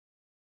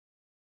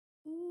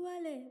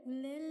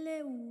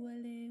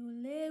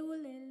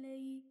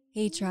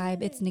Hey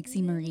tribe, it's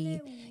Nixie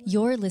Marie.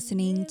 You're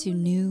listening to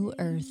New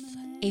Earth,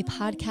 a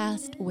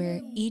podcast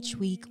where each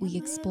week we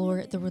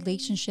explore the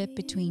relationship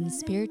between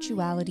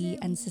spirituality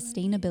and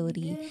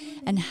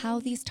sustainability and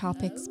how these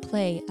topics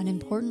play an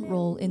important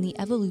role in the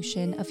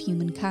evolution of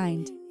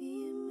humankind.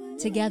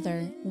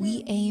 Together,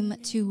 we aim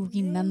to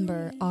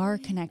remember our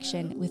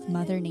connection with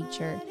Mother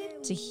Nature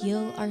to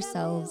heal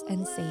ourselves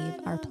and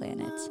save our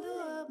planet.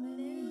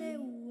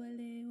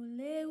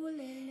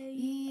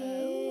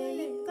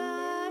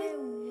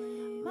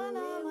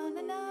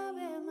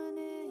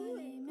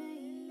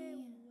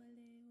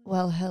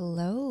 Well,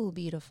 hello,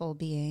 beautiful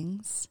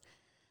beings.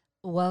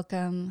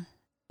 Welcome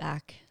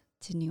back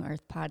to New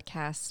Earth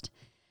Podcast.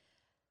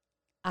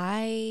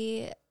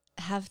 I've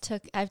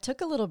took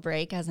a little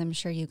break, as I'm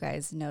sure you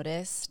guys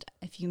noticed.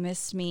 If you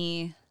missed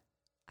me,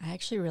 I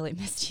actually really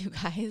missed you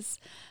guys.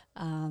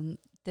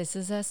 This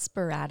is a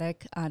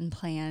sporadic,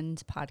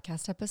 unplanned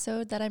podcast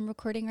episode that I'm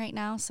recording right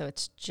now, so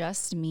it's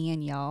just me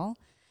and y'all.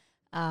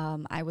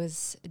 I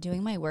was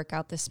doing my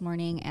workout this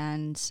morning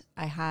and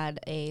I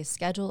had a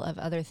schedule of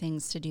other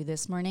things to do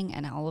this morning,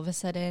 and all of a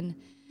sudden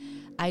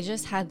I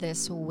just had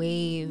this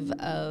wave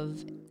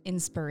of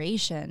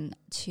inspiration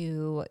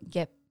to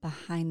get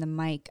behind the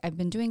mic. I've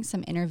been doing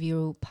some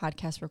interview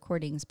podcast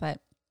recordings, but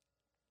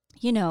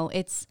you know,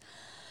 it's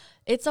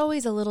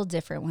always a little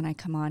different when I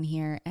come on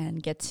here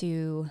and get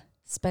to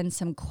spend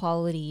some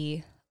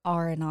quality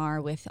R&R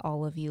with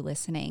all of you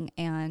listening.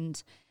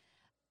 And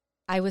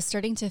I was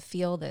starting to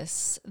feel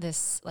this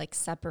like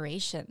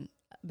separation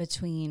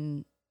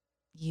between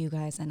you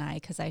guys and I,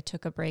 because I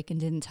took a break and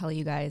didn't tell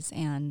you guys.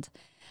 And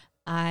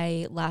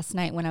last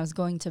night when I was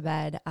going to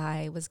bed,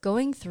 I was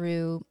going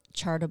through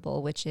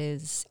Chartable, which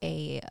is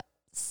a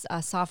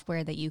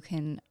software that you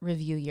can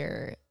review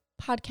your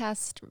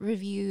podcast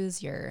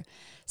reviews, your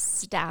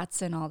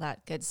stats, and all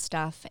that good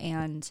stuff.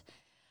 And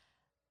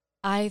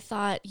I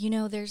thought, you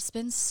know, there's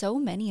been so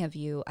many of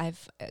you.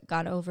 I've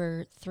got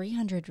over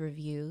 300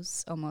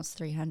 reviews, almost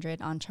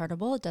 300 on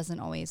Chartable. It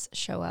doesn't always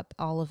show up,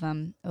 all of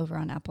them, over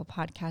on Apple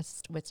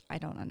Podcasts, which I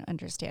don't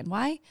understand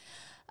why.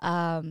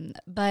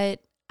 But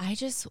I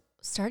just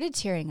started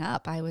tearing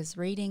up. I was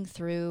reading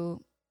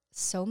through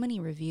so many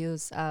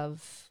reviews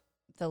of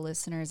the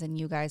listeners and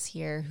you guys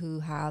here who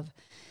have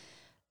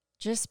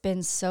just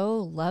been so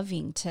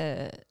loving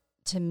to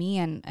me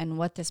and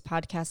what this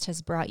podcast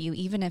has brought you,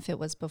 even if it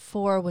was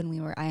before when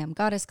we were I Am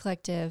Goddess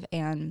Collective,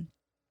 and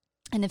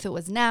if it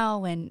was now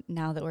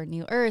that we're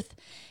New Earth.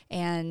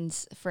 And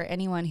for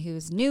anyone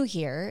who's new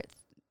here,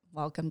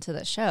 welcome to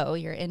the show.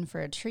 You're in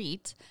for a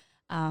treat.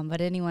 But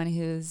anyone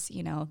who's,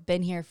 you know,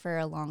 been here for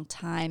a long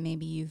time,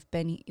 maybe you've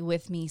been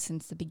with me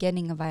since the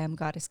beginning of I Am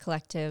Goddess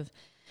Collective,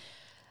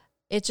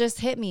 it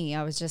just hit me.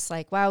 I was just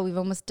like, wow, we've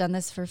almost done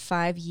this for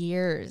 5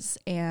 years,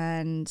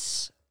 and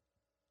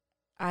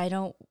I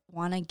don't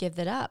want to give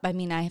it up. I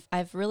mean, I'm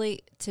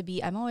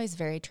always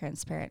very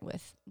transparent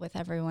with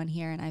everyone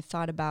here. And I've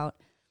thought about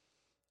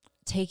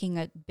taking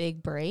a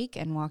big break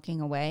and walking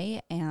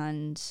away.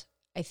 And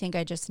I think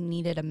I just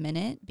needed a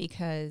minute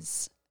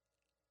because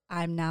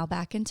I'm now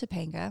back in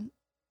Topanga.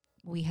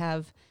 We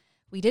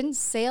didn't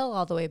sail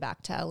all the way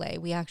back to LA.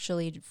 We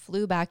actually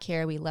flew back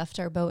here. We left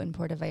our boat in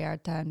Puerto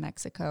Vallarta in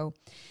Mexico.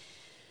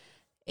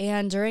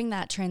 And during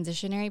that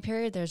transitionary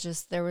period,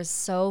 there was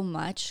so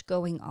much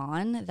going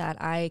on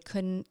that I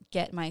couldn't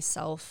get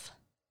myself,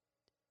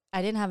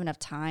 I didn't have enough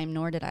time,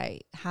 nor did I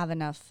have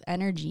enough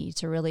energy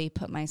to really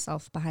put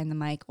myself behind the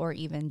mic or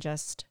even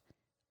just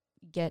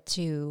get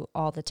to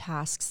all the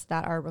tasks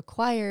that are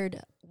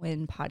required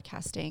when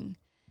podcasting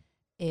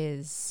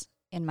is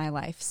in my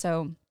life.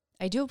 So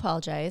I do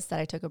apologize that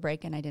I took a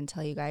break and I didn't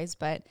tell you guys,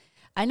 but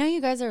I know you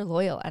guys are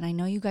loyal and I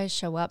know you guys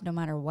show up no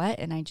matter what.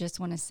 And I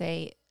just want to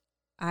say,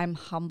 I'm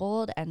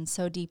humbled and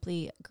so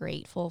deeply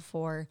grateful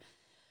for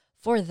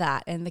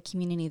that and the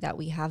community that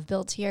we have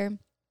built here.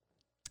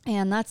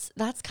 And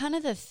that's kind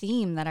of the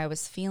theme that I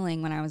was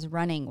feeling when I was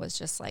running, was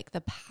just like the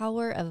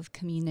power of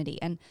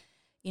community. And,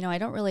 you know, I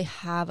don't really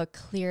have a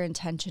clear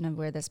intention of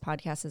where this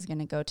podcast is going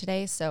to go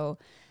today. So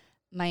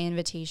my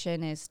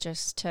invitation is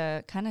just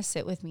to kind of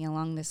sit with me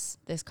along this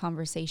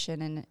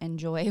conversation and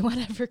enjoy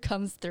whatever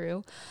comes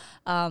through.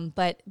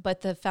 But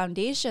the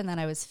foundation that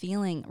I was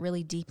feeling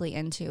really deeply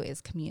into is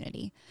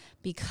community,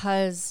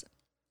 because,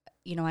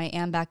 you know, I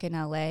am back in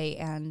LA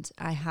and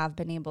I have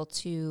been able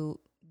to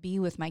be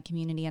with my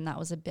community. And that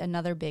was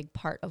another big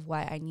part of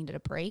why I needed a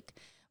break,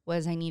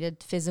 was I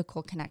needed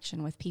physical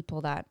connection with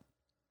people that,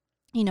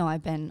 you know,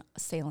 I've been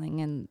sailing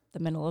in the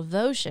middle of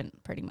the ocean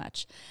pretty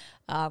much.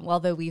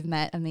 Although we've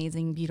met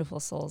amazing,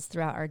 beautiful souls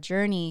throughout our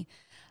journey,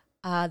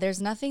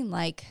 there's nothing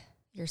like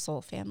your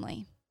soul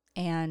family,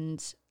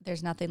 and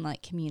there's nothing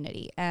like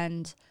community.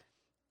 And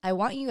I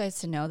want you guys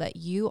to know that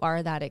you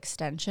are that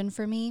extension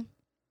for me.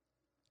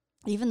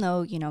 Even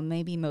though, you know,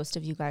 maybe most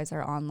of you guys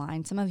are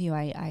online, some of you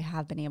I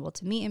have been able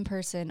to meet in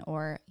person,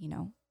 or, you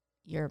know,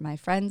 you're my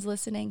friends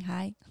listening.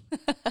 Hi.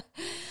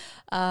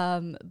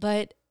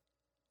 But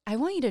I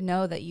want you to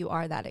know that you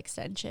are that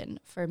extension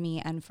for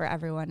me and for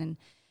everyone.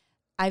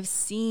 I've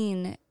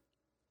seen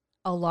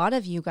a lot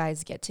of you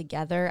guys get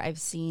together. I've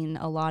seen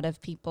a lot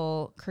of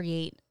people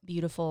create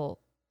beautiful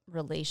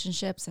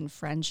relationships and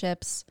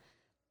friendships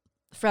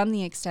from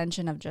the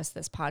extension of just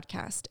this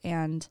podcast.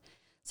 And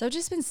so I've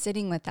just been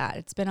sitting with that.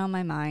 It's been on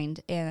my mind,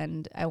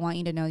 and I want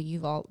you to know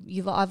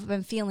I've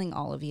been feeling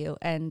all of you.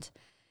 And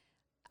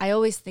I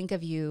always think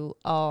of you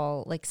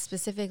all, like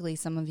specifically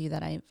some of you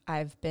that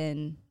I've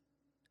been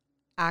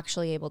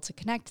actually able to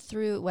connect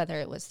through, whether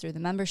it was through the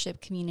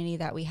membership community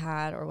that we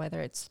had, or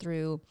whether it's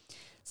through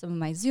some of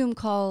my Zoom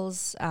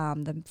calls,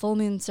 the full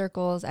moon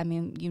circles. I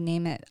mean, you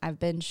name it. I've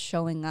been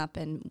showing up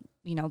and,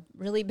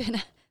 really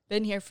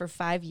been here for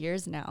 5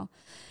 years now.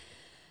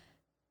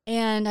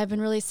 And I've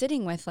been really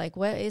sitting with, like,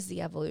 what is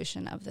the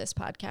evolution of this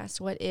podcast?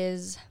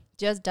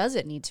 Does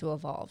it need to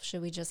evolve?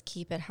 Should we just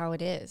keep it how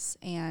it is?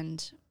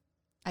 And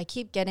I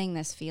keep getting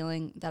this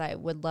feeling that I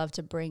would love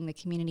to bring the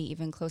community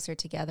even closer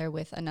together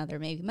with another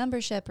maybe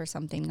membership or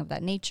something of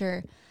that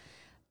nature.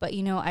 But,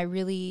 I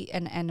really,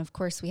 and of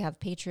course we have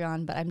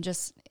Patreon, but I'm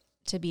just,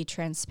 to be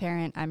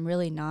transparent, I'm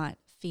really not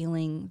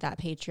feeling that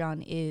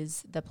Patreon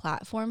is the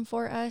platform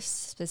for us,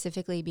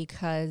 specifically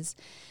because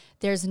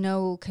there's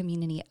no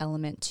community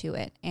element to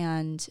it.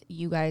 And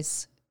you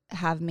guys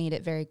have made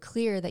it very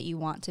clear that you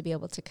want to be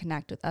able to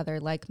connect with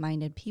other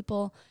like-minded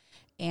people.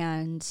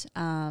 And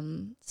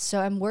so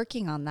I'm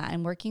working on that.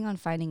 I'm working on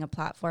finding a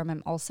platform.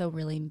 I'm also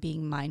really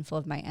being mindful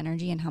of my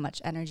energy and how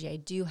much energy I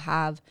do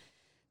have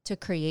to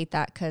create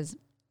that, because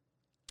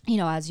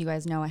as you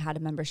guys know, I had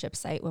a membership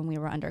site when we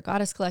were under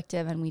Goddess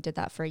Collective, and we did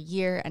that for a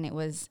year, and it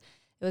was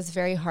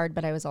very hard,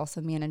 but I was also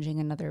managing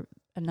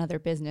another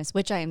business,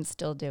 which I am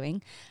still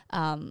doing,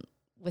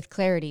 with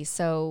Clarity.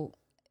 So,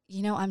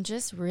 I'm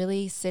just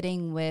really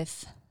sitting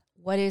with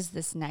what is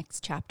this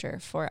next chapter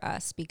for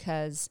us,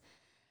 because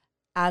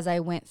as I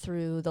went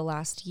through the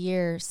last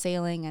year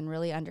sailing and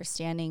really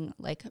understanding,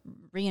 like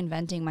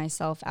reinventing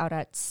myself out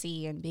at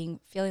sea and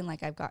feeling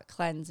like I've got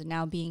cleansed, and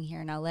now being here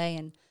in LA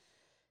and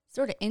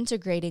sort of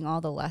integrating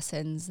all the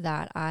lessons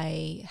that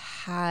I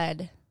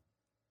had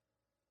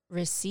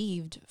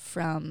received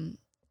from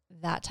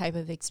that type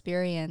of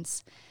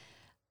experience,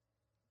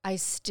 I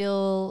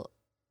still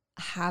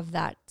have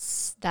that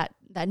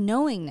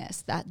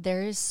knowingness that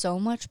there is so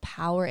much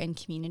power in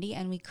community,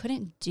 and we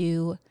couldn't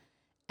do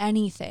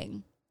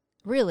anything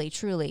really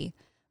truly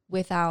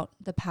without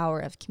the power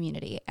of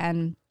community.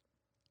 And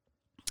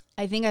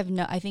I think I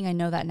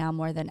know that now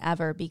more than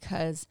ever,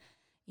 because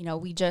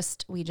we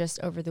just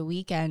over the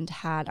weekend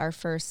had our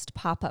first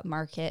pop-up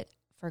market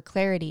for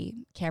Clarity,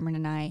 Cameron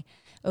and I,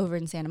 over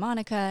in Santa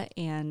Monica,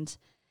 and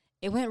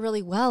it went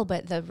really well.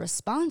 But the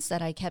response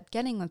that I kept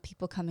getting when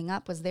people coming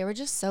up was they were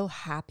just so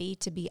happy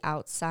to be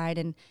outside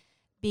and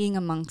being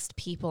amongst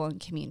people and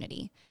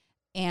community.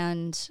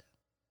 And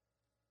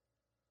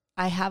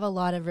I have a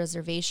lot of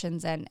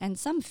reservations and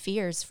some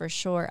fears for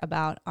sure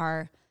about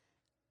our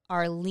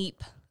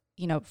leap,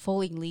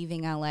 fully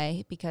leaving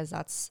LA, because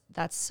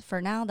that's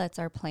for now, that's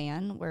our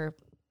plan. We're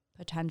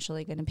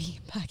potentially going to be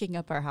packing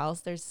up our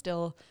house. There's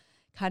still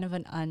kind of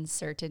an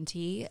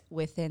uncertainty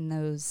within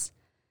those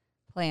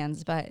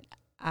plans. But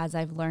as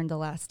I've learned the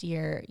last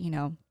year,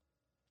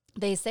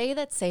 they say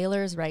that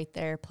sailors write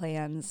their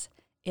plans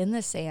in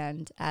the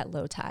sand at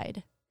low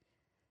tide.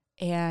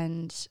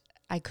 And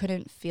I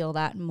couldn't feel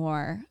that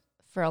more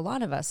for a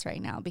lot of us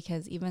right now,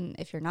 because even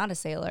if you're not a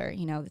sailor,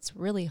 it's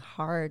really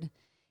hard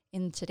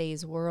in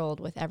today's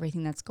world with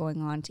everything that's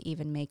going on to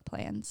even make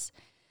plans.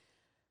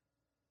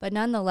 But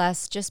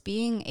nonetheless, just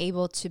being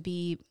able to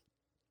be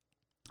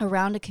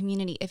around a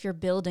community, if you're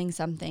building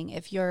something,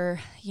 if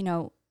you're,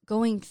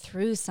 going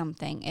through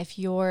something, if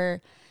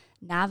you're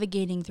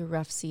navigating through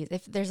rough seas,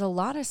 if there's a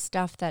lot of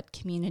stuff that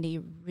community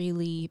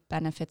really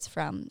benefits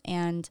from.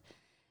 And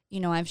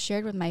I've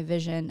shared with my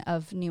vision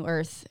of New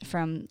Earth,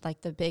 from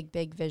like the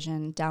big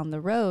vision down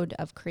the road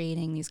of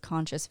creating these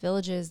conscious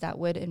villages that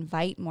would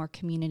invite more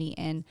community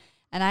in.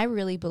 And I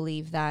really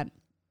believe that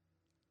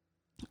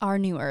our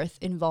New Earth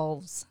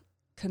involves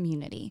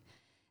community.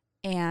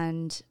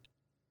 And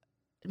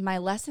my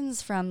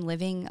lessons from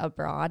living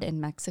abroad in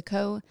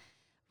Mexico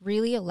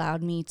really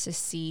allowed me to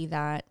see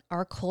that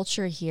our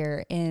culture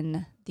here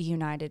in the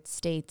United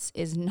States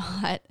is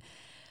not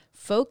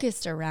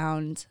focused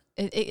around.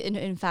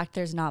 In fact,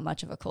 there's not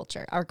much of a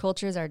culture. Our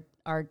cultures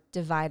are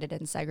divided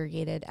and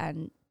segregated,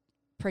 and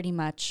pretty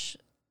much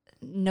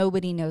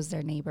nobody knows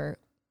their neighbor.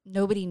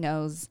 Nobody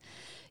knows,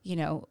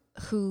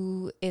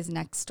 who is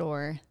next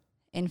door.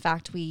 In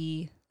fact,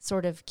 we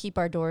sort of keep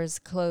our doors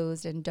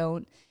closed and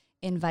don't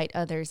invite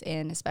others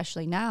in,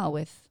 especially now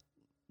with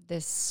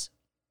this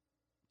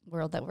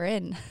world that we're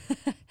in.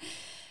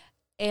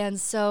 And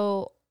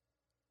so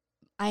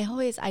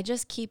I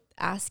just keep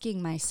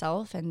asking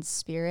myself and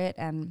spirit,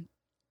 and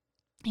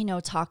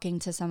talking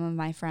to some of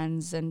my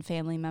friends and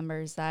family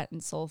members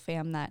and Soul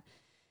Fam that,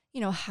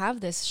 have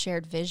this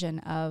shared vision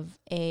of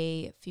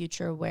a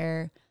future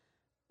where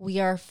we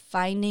are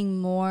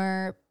finding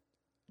more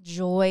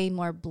joy,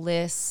 more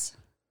bliss,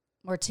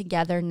 more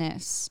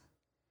togetherness,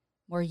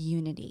 more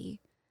unity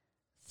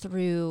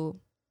through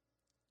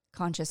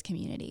conscious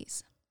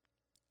communities.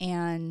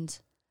 And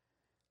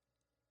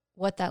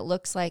what that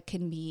looks like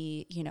can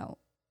be,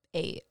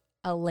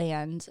 a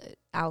land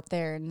out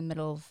there in the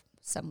middle of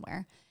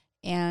somewhere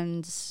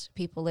and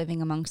people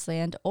living amongst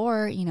land,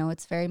 or,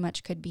 it's very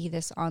much could be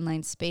this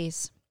online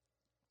space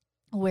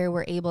where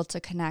we're able to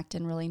connect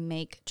and really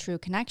make true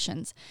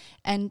connections.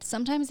 And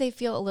sometimes they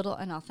feel a little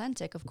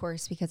inauthentic, of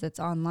course, because it's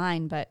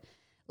online. But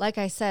like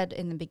I said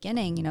in the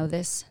beginning,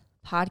 this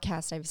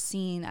podcast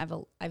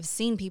I've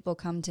seen people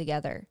come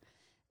together.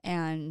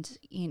 And,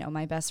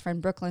 my best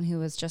friend Brooklyn, who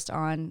was just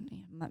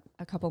on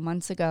a couple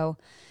months ago,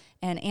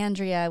 and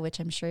Andrea, which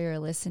I'm sure you're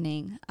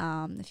listening.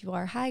 If you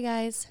are, hi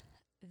guys.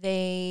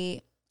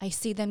 I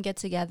see them get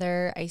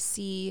together. I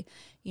see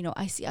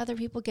other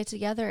people get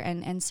together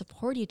and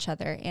support each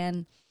other.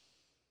 And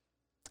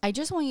I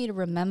just want you to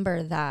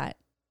remember that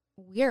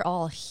we're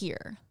all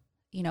here.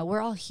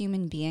 We're all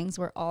human beings.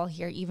 We're all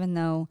here, even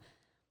though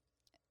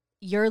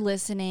you're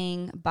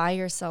listening by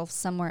yourself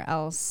somewhere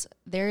else.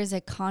 There is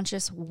a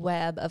conscious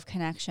web of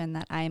connection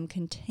that I am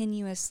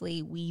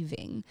continuously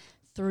weaving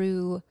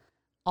through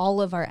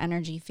all of our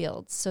energy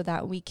fields so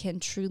that we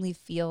can truly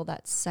feel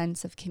that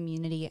sense of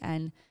community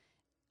and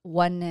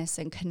oneness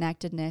and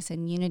connectedness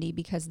and unity,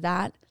 because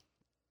that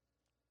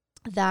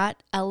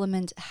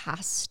element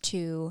has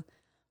to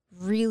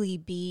really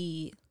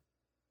be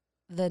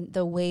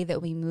the way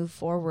that we move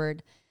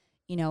forward.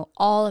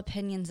 All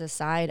opinions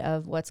aside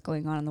of what's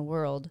going on in the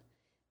world,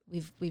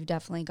 we've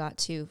definitely got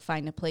to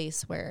find a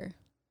place where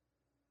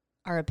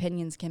our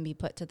opinions can be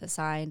put to the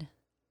side.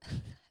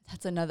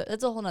 That's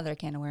a whole nother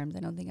can of worms. I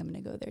don't think I'm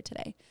going to go there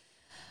today.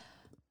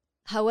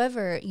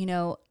 However,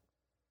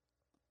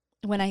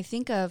 when I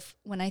think of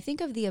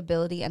the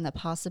ability and the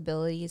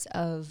possibilities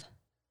of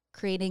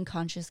creating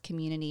conscious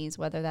communities,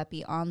 whether that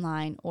be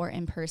online or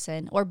in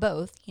person or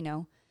both,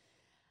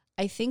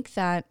 I think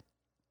that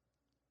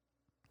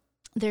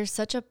there's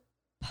such a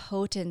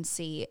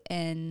potency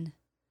in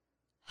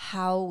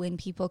how, when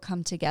people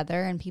come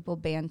together and people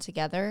band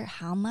together,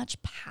 how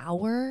much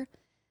power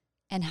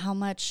and how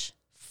much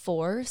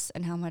force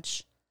and how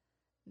much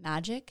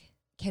magic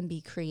can be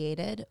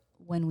created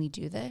when we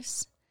do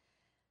this.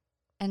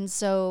 And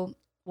so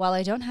while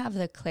I don't have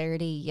the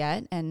clarity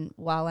yet, and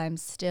while I'm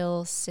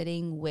still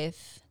sitting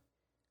with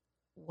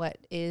what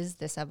is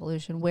this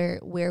evolution,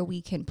 where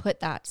we can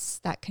put that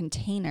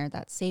container,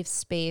 that safe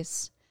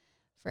space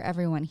for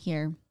everyone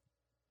here,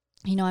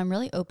 I'm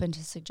really open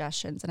to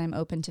suggestions and I'm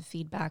open to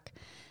feedback.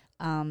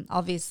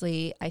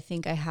 Obviously, I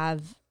think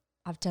I've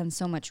done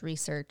so much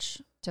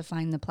research to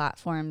find the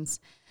platforms,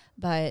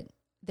 but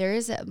there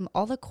is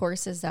all the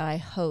courses that I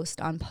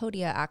host on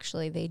Podia.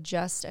 Actually, they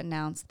just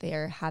announced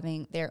they're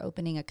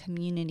opening a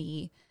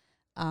community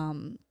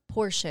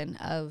portion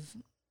of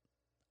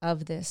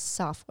this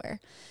software.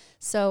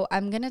 So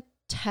I'm gonna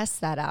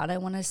test that out. I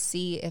want to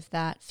see if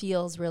that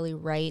feels really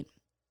right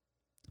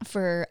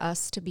for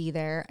us to be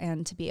there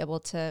and to be able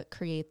to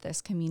create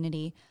this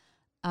community.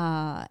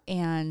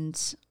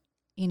 And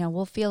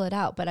we'll feel it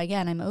out. But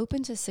again, I'm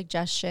open to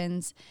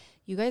suggestions.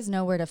 You guys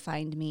know where to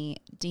find me.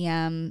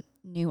 DM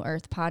New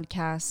Earth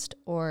Podcast,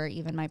 or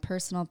even my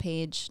personal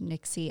page,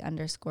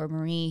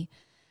 Nixie_Marie.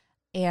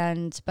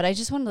 But I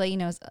just wanted to let you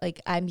know,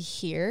 I'm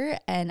here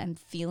and I'm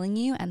feeling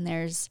you. And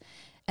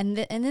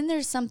then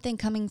there's something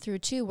coming through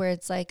too, where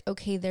it's like,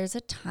 okay, there's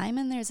a time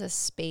and there's a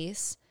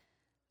space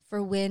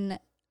for when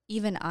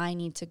even I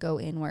need to go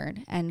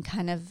inward and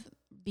kind of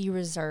be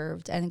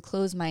reserved and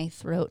close my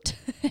throat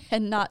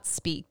and not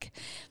speak,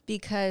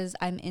 because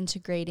I'm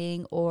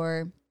integrating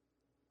or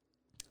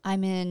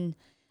I'm in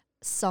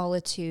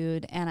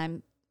solitude and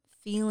I'm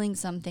feeling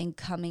something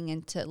coming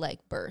into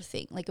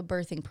birthing, like a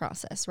birthing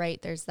process,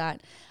 right? There's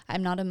that.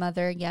 I'm not a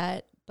mother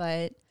yet,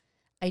 but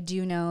I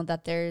do know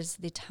that there's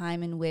the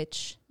time in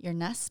which you're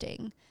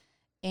nesting.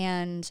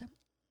 And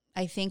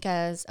I think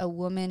as a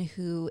woman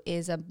who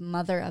is a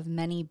mother of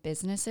many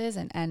businesses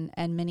and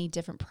many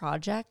different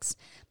projects,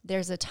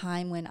 there's a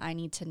time when I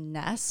need to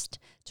nest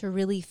to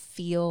really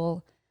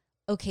feel,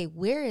 okay,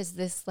 where is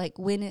this,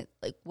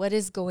 what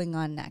is going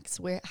on next?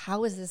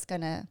 How is this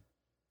going to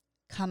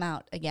come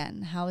out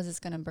again? How is this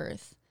going to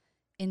birth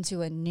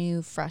into a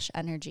new, fresh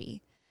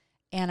energy?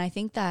 And I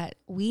think that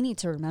we need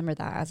to remember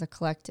that as a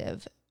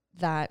collective,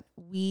 that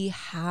we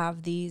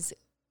have these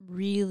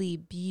really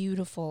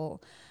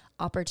beautiful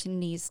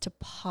opportunities to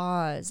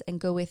pause and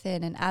go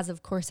within. And as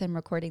of course I'm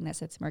recording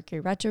this, it's Mercury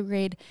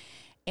retrograde,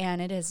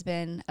 and it has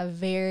been a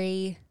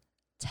very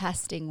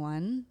testing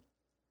one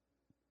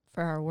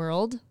for our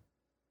world,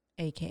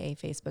 aka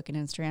Facebook and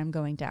Instagram,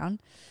 going down.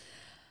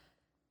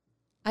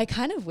 I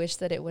kind of wish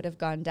that it would have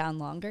gone down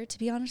longer, to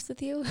be honest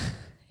with you,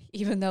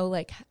 even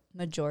though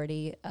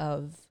majority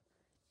of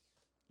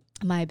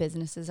my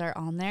businesses are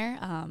on there.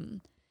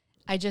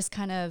 I just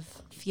kind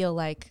of feel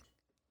like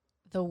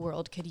the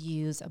world could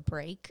use a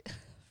break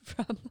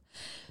from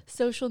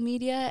social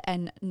media,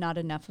 and not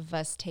enough of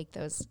us take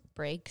those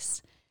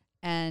breaks.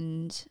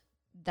 And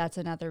that's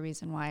another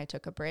reason why I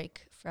took a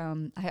break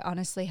I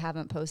honestly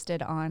haven't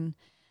posted on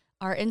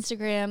our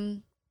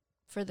Instagram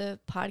for the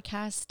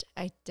podcast.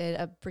 I did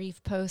a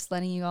brief post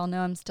letting you all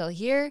know I'm still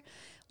here.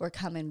 We're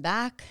coming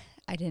back.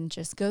 I didn't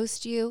just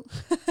ghost you.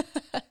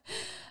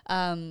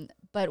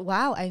 But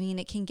wow, I mean,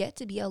 it can get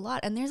to be a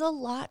lot, and there's a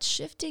lot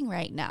shifting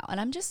right now. And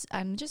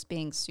I'm just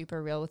being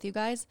super real with you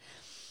guys.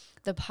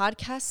 The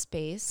podcast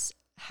space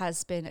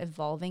has been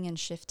evolving and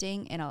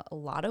shifting in a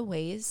lot of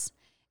ways,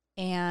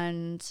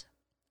 and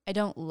I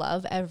don't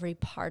love every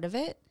part of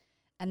it.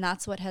 And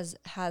that's what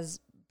has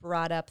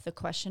brought up the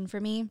question for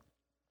me,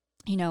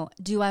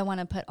 do I want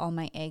to put all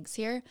my eggs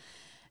here?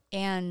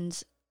 And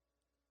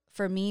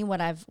for me, what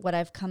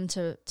I've come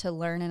to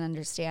learn and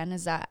understand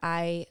is that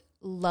I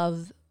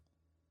love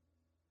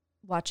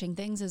watching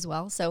things as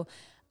well. So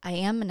I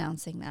am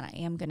announcing that I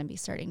am going to be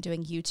starting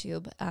doing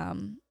YouTube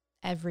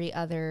every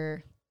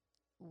other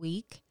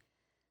week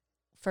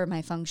for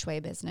my feng shui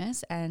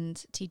business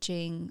and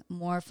teaching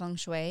more feng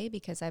shui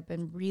because I've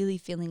been really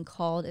feeling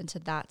called into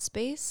that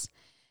space.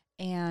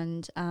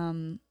 And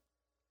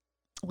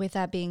with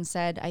that being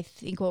said, I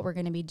think what we're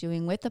going to be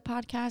doing with the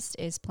podcast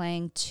is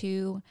playing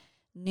 2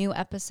 new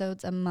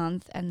episodes a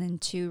month and then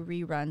 2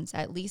 reruns,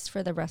 at least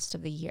for the rest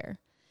of the year.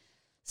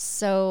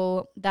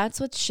 So that's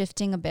what's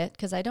shifting a bit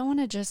because I don't want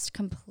to just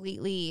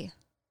completely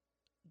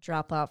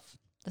drop off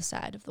the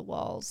side of the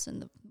walls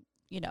and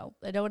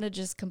I don't want to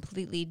just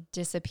completely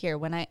disappear.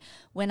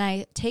 When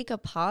I take a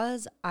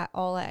pause,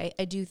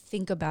 I do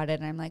think about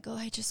it and I'm like,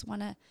 I just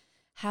want to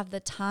have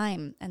the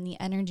time and the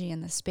energy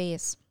and the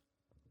space.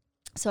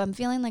 So I'm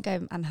feeling like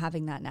I'm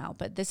having that now,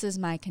 but this is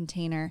my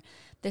container.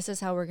 This is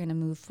how we're going to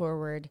move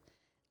forward,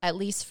 at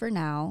least for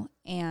now.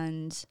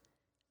 And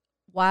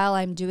while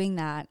I'm doing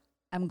that,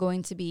 I'm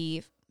going to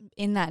be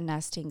in that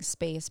nesting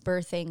space,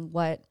 birthing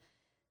what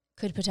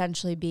could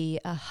potentially be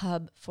a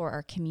hub for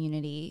our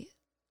community,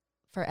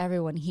 for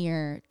everyone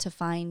here to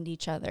find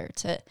each other,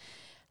 to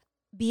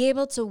be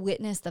able to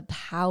witness the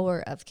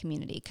power of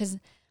community. Because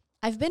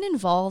I've been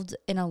involved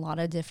in a lot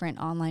of different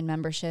online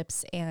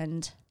memberships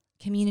and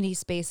community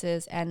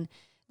spaces, and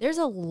there's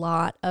a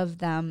lot of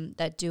them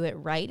that do it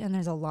right, and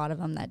there's a lot of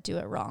them that do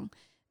it wrong.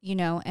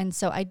 And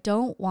so I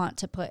don't want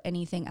to put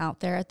anything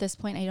out there at this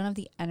point. I don't have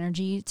the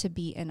energy to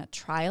be in a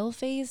trial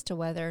phase to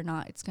whether or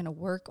not it's going to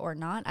work or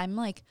not. I'm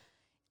like,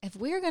 if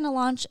we're going to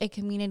launch a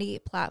community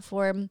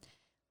platform,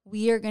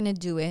 we are going to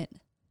do it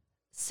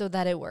so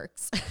that it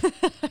works,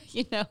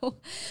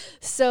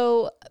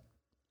 So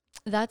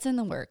that's in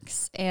the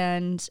works.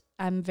 And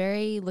I'm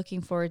very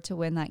looking forward to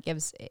when that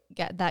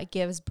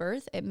gives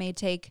birth. It may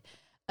take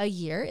a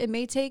year. It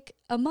may take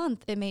a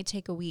month. It may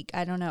take a week.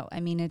 I don't know. I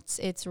mean,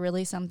 it's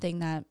really something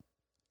that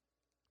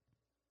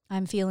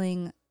I'm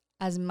feeling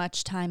as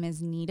much time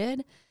as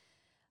needed,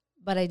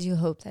 but I do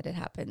hope that it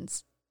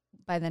happens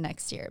by the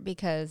next year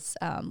because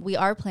we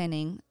are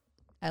planning,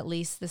 at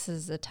least this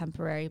is the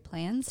temporary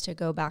plans, to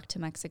go back to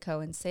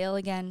Mexico and sail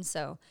again.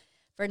 So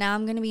for now,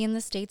 I'm going to be in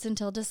the States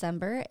until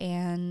December.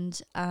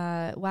 And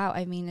wow,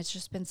 I mean, it's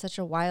just been such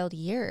a wild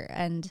year.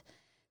 And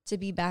to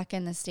be back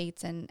in the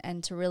States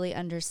and to really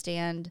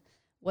understand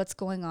what's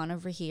going on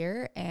over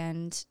here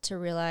and to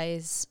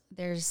realize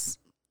there's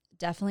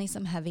definitely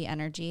some heavy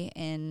energy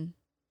in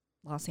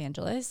Los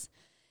Angeles.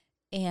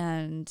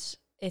 And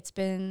it's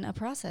been a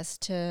process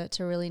to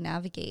really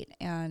navigate.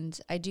 And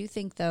I do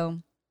think, though,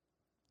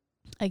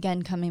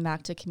 again, coming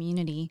back to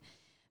community,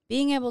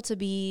 being able to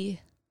be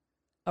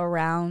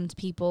around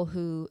people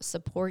who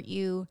support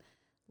you,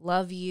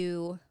 love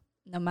you,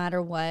 no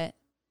matter what,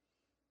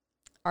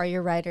 are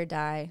your ride or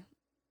die.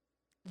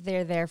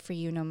 They're there for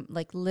you,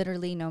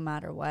 literally no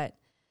matter what.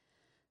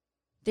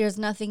 There's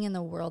nothing in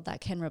the world that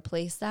can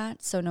replace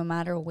that. So no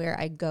matter where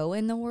I go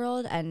in the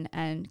world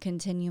and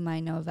continue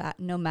my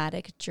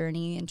nomadic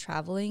journey and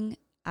traveling,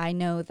 I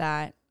know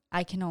that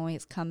I can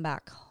always come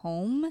back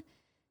home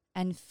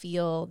and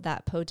feel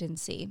that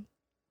potency.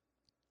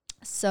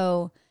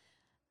 So,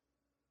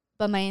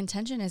 but my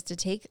intention is to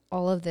take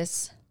all of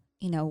this,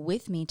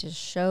 with me to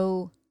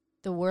show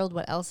the world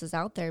what else is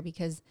out there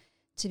because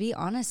to be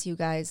honest, you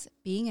guys,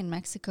 being in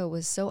Mexico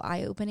was so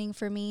eye-opening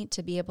for me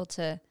to be able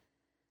to,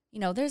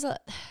 there's a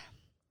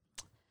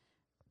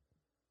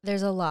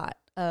lot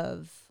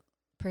of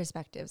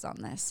perspectives on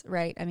this,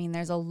 right? I mean,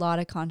 there's a lot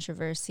of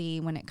controversy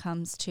when it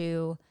comes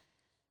to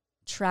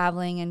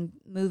traveling and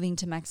moving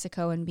to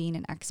Mexico and being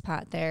an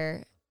expat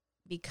there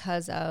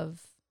because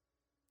of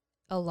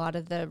a lot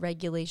of the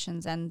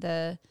regulations and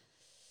the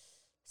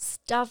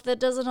stuff that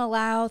doesn't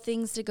allow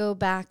things to go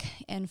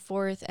back and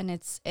forth. And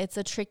it's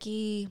a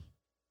tricky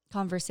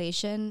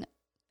conversation.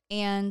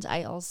 And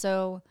I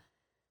also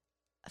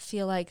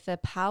feel like the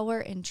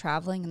power in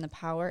traveling and the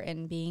power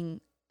in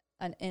being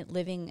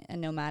living a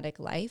nomadic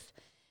life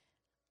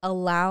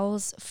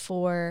allows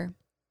for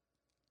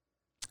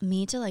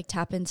me to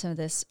tap into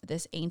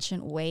this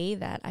ancient way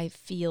that I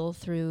feel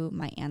through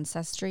my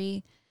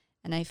ancestry.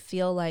 And I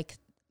feel like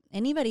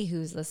anybody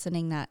who's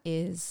listening that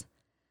is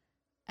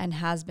and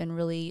has been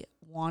really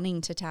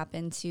wanting to tap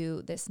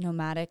into this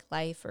nomadic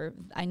life, or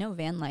I know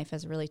van life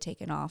has really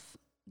taken off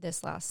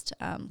this last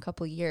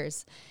couple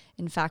years.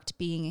 In fact,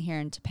 being here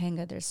in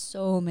Topanga, there's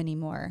so many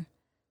more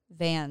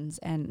vans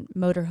and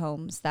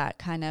motorhomes that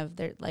kind of,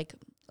 they're like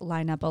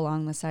line up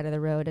along the side of the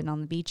road and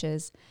on the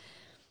beaches.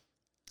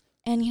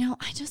 And,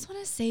 I just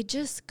want to say,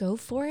 just go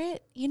for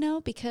it,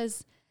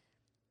 because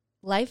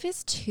life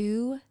is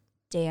too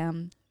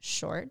damn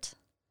short.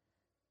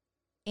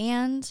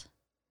 And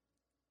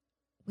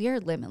we are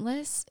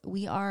limitless.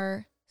 We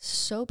are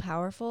so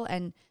powerful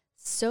and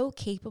so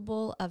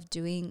capable of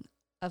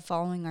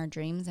following our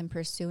dreams and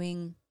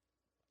pursuing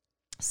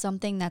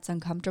something that's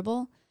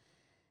uncomfortable.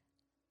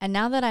 And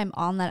now that I'm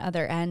on that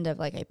other end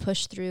of I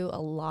pushed through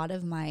a lot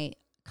of my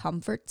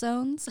comfort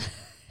zones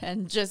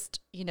and just,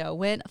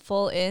 went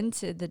full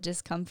into the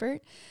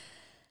discomfort,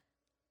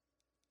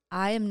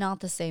 I am not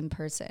the same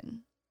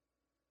person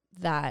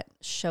that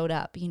showed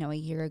up, a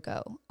year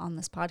ago on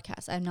this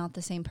podcast. I'm not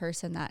the same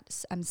person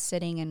that I'm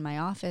sitting in my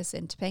office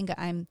in Topanga.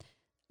 I'm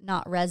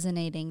not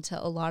resonating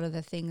to a lot of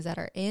the things that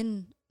are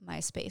in my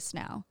space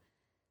now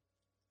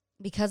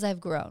because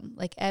I've grown.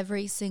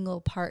 Every single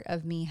part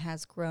of me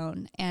has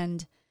grown.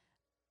 And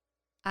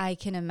I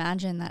can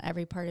imagine that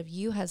every part of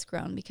you has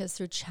grown because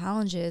through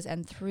challenges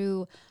and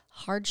through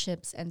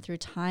hardships and through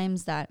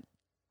times that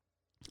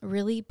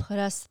really put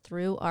us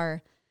through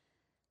our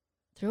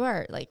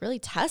really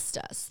test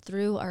us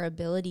through our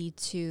ability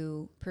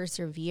to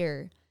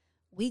persevere,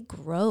 we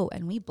grow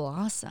and we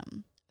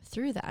blossom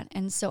through that.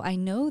 And so I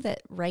know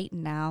that right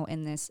now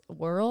in this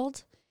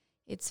world,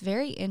 it's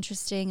very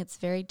interesting. It's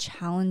very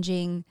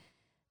challenging.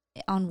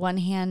 On one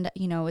hand,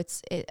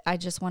 I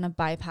just want to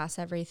bypass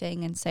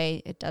everything and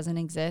say it doesn't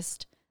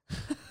exist,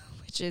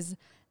 which is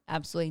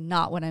absolutely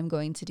not what I'm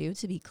going to do,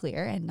 to be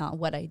clear, and not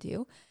what I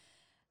do.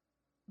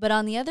 But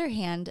on the other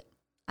hand,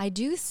 I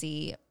do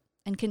see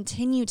and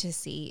continue to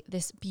see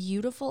this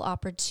beautiful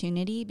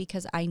opportunity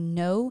because I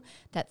know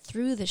that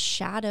through the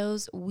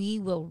shadows, we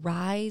will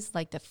rise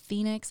like the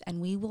phoenix and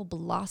we will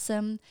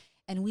blossom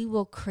and we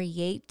will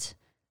create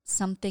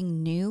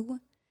something new.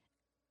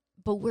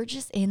 But we're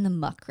just in the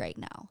muck right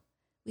now.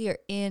 We are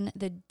in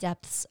the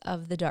depths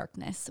of the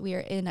darkness. We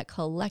are in a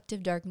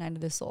collective dark night of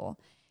the soul.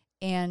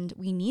 And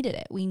we needed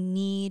it. We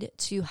need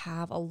to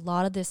have a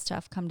lot of this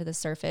stuff come to the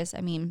surface.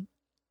 I mean,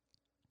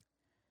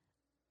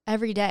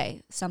 every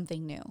day,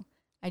 something new.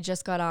 I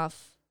just got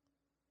off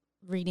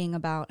reading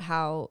about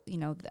how,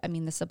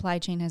 the supply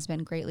chain has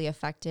been greatly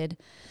affected,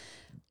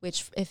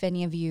 which if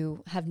any of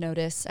you have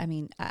noticed,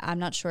 I'm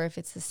not sure if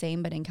it's the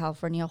same, but in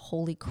California,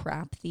 holy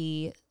crap,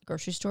 the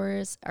grocery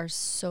stores are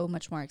so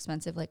much more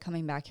expensive.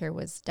 Coming back here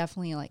was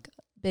definitely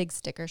big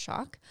sticker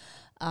shock.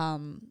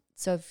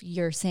 So if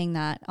you're seeing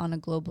that on a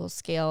global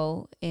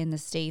scale in the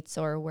States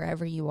or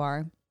wherever you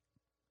are,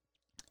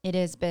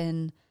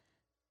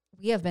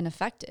 we have been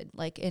affected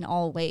in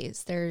all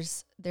ways.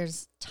 There's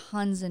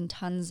tons and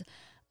tons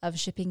of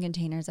shipping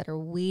containers that are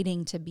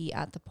waiting to be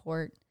at the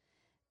port.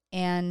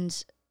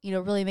 And, it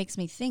really makes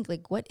me think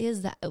what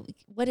is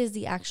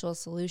the actual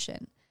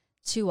solution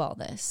to all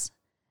this?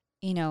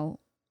 I'm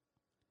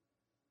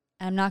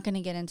not going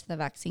to get into the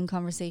vaccine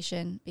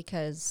conversation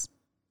because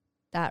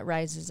that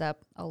rises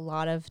up a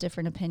lot of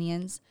different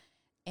opinions.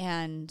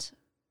 And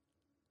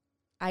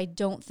I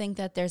don't think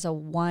that there's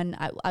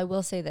I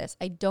will say this.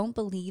 I don't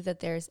believe that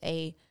there's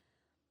a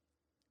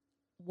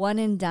one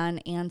and done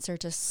answer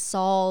to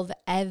solve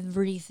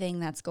everything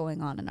that's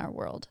going on in our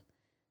world.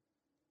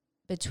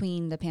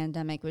 Between the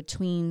pandemic,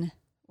 between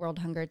world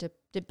hunger,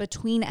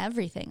 between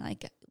everything.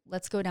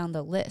 Let's go down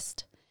the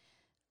list.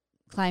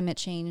 Climate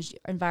change,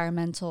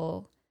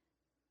 environmental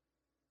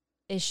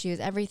issues,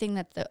 everything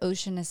that the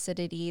ocean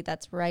acidity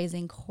that's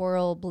rising,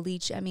 coral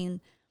bleach.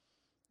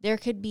 There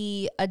could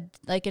be an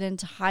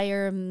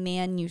entire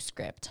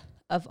manuscript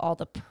of all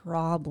the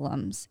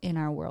problems in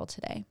our world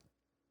today.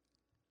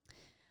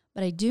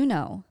 But I do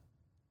know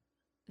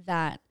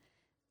that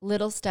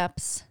little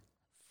steps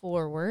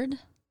forward,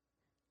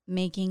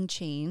 making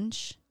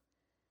change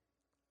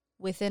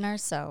within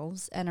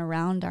ourselves and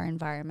around our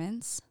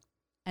environments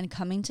and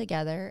coming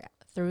together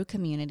through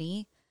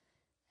community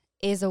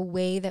is a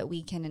way that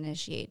we can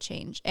initiate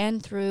change,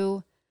 and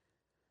through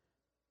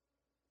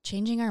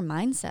changing our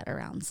mindset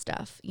around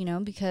stuff,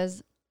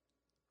 because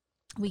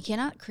we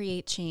cannot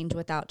create change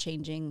without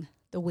changing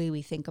the way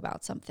we think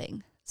about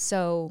something.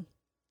 So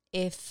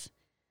if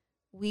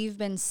we've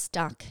been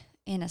stuck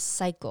in a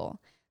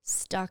cycle,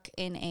 stuck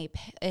in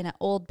an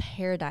old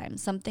paradigm,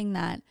 something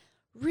that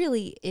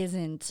really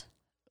isn't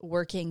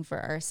working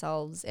for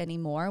ourselves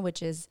anymore,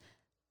 which is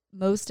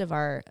most of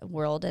our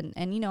world. And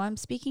I'm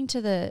speaking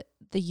to the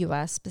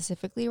US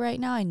specifically right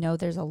now. I know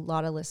there's a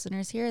lot of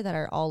listeners here that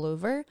are all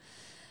over.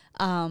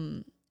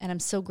 And I'm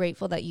so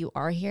grateful that you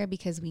are here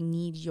because we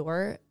need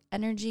your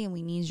energy and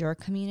we need your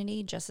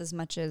community just as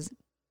much as,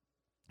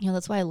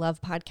 that's why I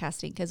love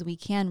podcasting, because we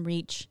can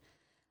reach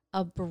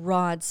a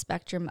broad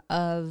spectrum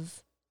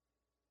of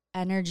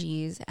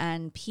energies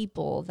and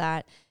people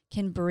that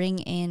can bring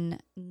in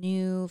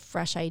new,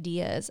 fresh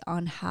ideas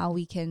on how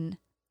we can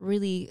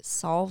really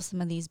solve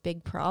some of these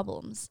big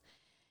problems.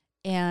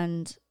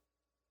 And,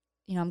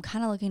 I'm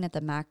kind of looking at the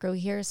macro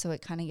here, so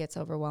it kind of gets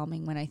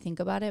overwhelming when I think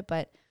about it,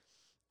 but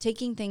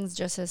taking things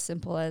just as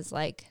simple as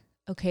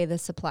okay, the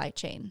supply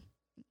chain.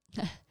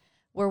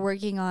 We're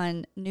working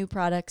on new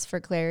products for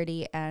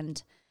Clarity,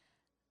 and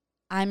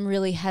I'm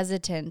really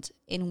hesitant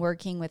in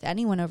working with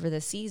anyone over the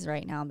seas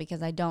right now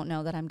because I don't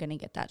know that I'm going to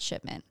get that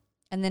shipment.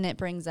 And then it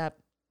brings up,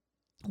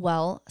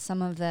 well,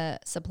 some of the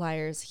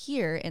suppliers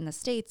here in the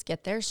States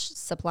get their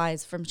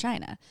supplies from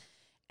China.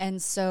 And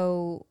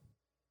so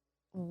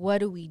what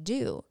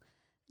do?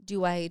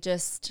 Do I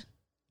just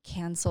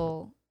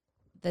cancel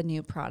the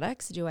new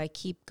products? Do I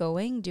keep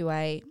going?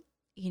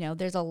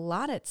 There's a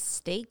lot at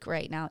stake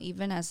right now,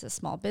 even as a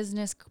small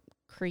business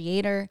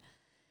creator.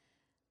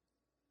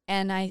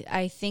 And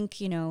I think,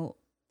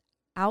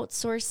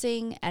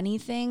 outsourcing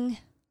anything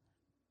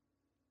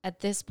at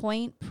this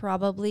point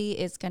probably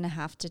is going to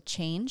have to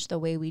change the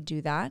way we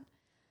do that.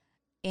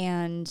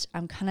 And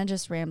I'm kind of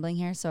just rambling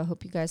here, so I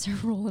hope you guys are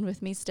rolling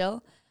with me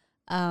still.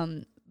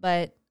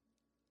 But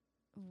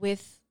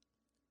with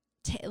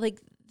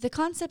the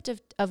concept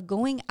of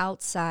going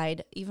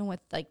outside, even with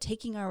like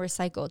taking our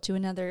recycle to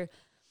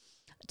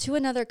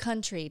another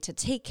country to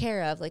take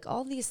care of, like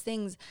all these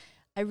things,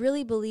 I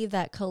really believe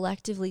that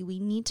collectively we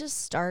need to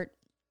start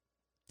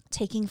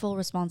taking full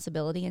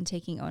responsibility and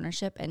taking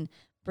ownership and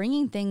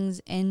bringing things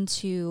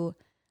into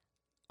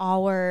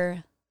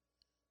our,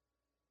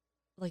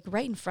 like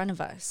right in front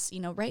of us,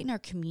 right in our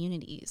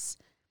communities.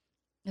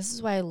 This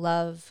is why I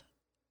love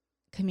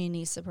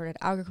community-supported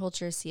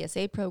agriculture,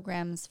 CSA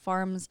programs,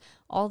 farms,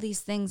 all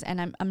these things.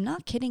 And I'm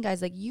not kidding,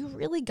 guys. Like, you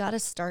really got to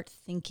start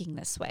thinking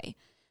this way,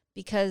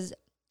 because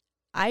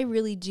I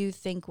really do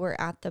think we're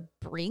at the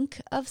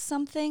brink of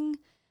something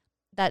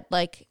that,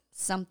 like,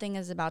 something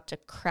is about to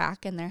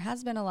crack. And there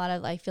has been a lot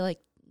of, I feel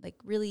like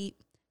really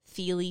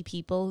feely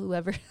people,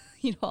 whoever,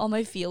 all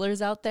my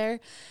feelers out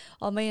there,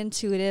 all my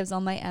intuitives,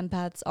 all my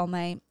empaths, all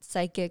my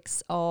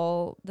psychics,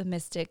 all the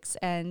mystics,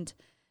 and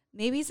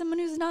maybe someone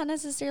who's not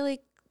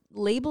necessarily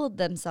labeled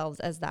themselves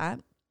as that,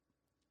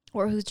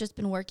 or who's just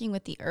been working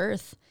with the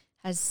earth,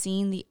 has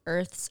seen the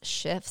earth's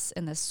shifts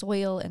in the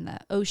soil, in the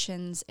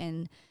oceans,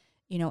 and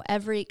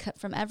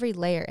from every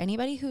layer.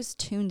 Anybody who's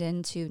tuned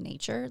into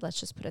nature, let's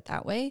just put it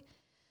that way,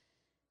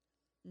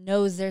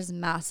 knows there's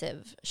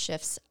massive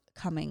shifts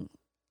coming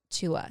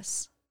to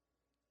us.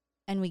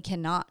 And we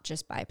cannot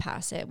just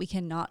bypass it. We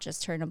cannot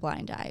just turn a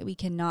blind eye. We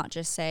cannot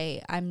just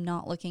say, I'm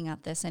not looking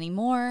at this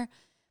anymore.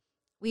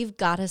 We've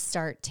got to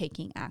start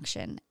taking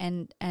action.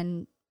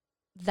 And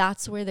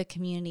that's where the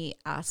community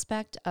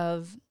aspect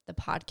of the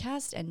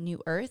podcast and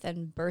New Earth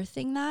and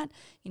birthing that,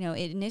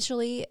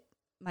 initially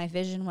my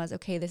vision was,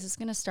 okay, this is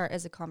going to start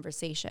as a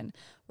conversation.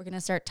 We're going to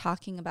start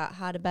talking about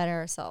how to better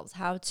ourselves,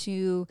 how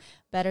to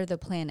better the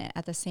planet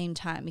at the same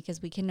time,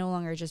 because we can no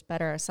longer just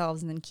better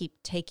ourselves and then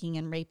keep taking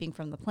and raping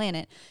from the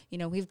planet.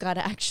 We've got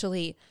to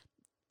actually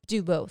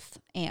do both.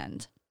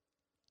 And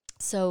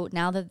so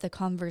now that the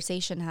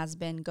conversation has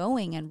been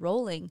going and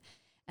rolling,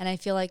 and I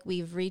feel like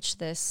we've reached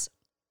this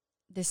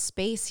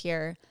space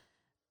here,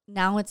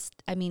 now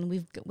I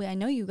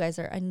know you guys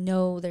are, I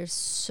know there's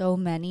so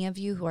many of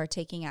you who are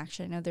taking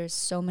action. I know there's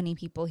so many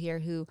people here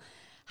who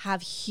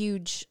have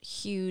huge,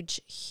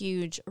 huge,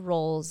 huge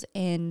roles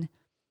in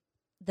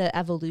the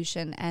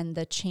evolution and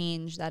the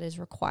change that is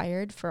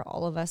required for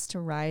all of us to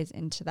rise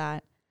into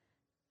that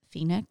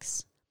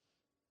phoenix.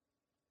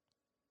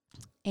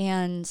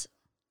 And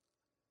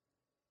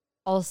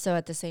also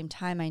at the same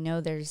time, I know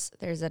there's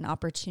an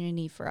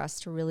opportunity for us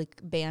to really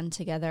band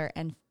together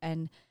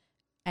and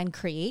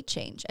create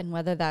change. And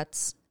whether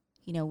that's,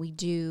 we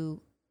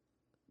do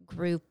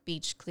group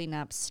beach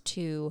cleanups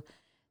to,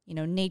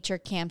 nature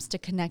camps to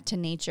connect to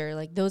nature.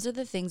 Like, those are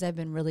the things I've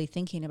been really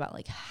thinking about.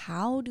 Like,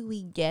 how do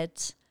we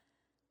get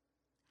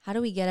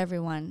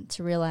everyone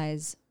to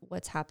realize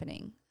what's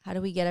happening? How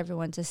do we get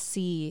everyone to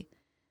see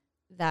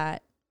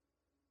that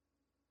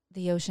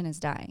the ocean is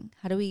dying?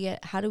 How do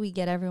we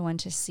get everyone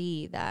to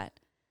see that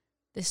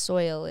the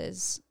soil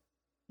is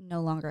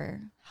no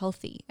longer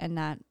healthy, and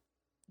that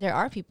there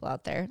are people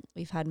out there,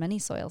 we've had many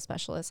soil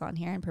specialists on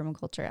here and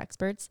permaculture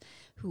experts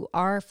who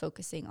are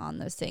focusing on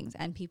those things,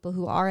 and people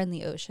who are in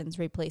the oceans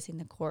replacing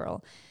the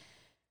coral.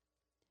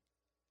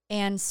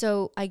 And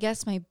so I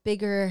guess my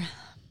bigger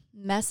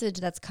message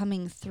that's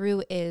coming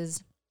through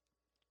is,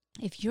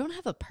 if you don't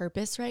have a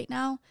purpose right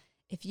now,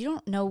 if you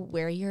don't know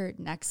where your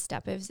next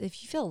step is,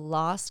 if you feel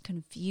lost,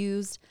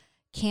 confused,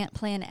 can't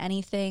plan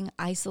anything,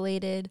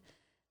 isolated,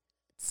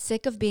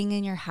 sick of being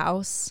in your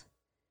house,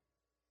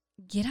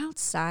 get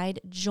outside,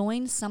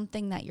 join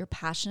something that you're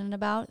passionate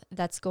about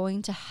that's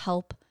going to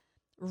help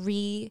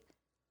regenerate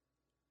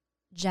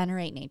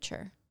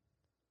nature.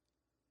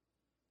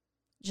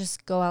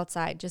 Just go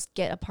outside, just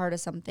get a part of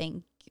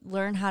something,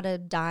 learn how to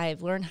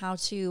dive, learn how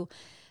to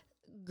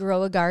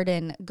grow a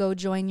garden, go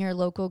join your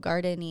local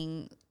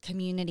gardening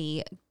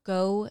community,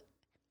 go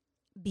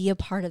be a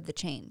part of the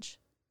change.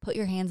 Put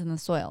your hands in the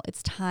soil.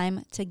 It's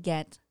time to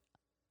get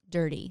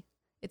dirty.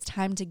 It's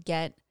time to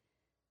get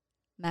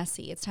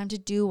messy. It's time to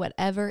do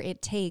whatever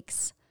it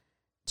takes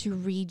to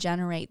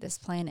regenerate this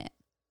planet.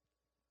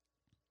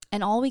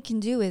 And all we can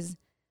do is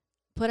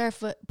put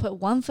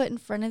one foot in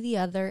front of the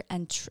other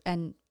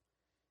and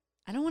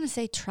I don't want to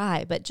say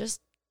try, but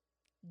just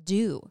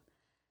do.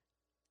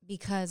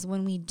 Because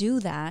when we do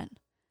that,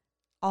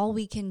 all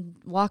we can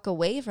walk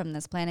away from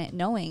this planet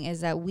knowing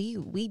is that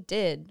we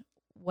did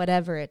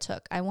whatever it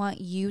took. I want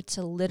you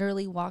to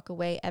literally walk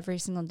away every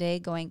single day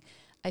going,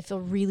 I feel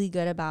really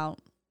good about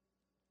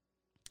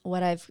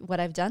what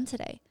I've done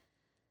today.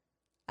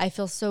 I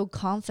feel so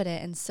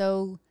confident and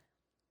so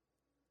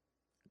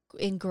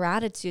in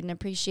gratitude and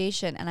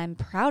appreciation, and I'm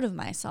proud of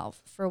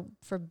myself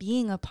for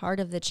being a part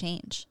of the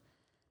change.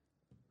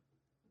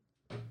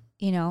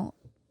 You know,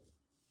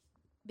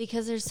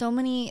 because there's so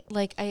many,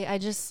 like, I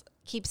just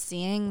keep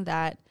seeing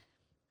that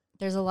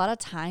there's a lot of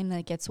time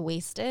that gets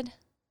wasted.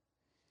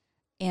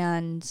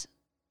 And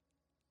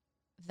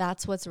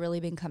that's what's really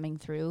been coming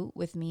through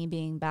with me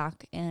being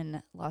back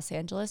in Los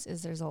Angeles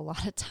is there's a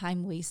lot of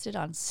time wasted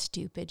on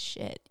stupid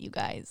shit, you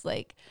guys.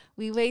 Like,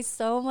 we waste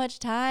so much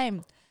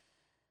time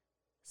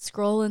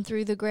scrolling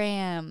through the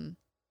gram,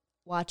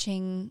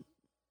 watching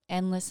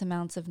endless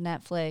amounts of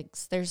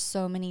Netflix. There's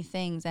so many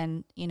things.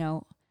 And, you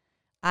know,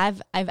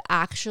 I've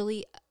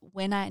actually,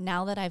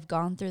 now that I've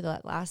gone through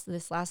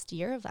this last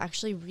year of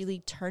actually really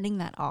turning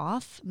that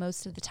off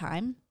most of the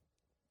time,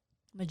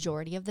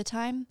 majority of the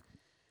time,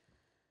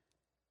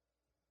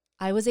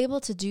 I was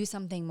able to do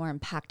something more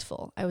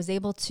impactful. I was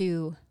able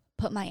to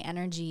put my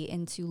energy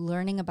into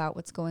learning about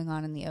what's going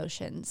on in the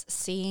oceans,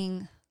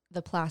 seeing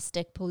the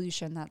plastic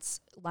pollution that's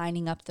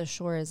lining up the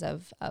shores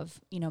of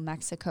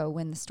Mexico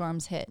when the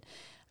storms hit.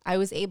 I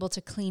was able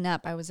to clean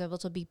up. I was able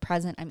to be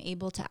present. I'm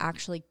able to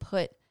actually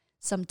put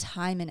some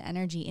time and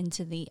energy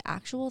into the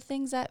actual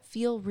things that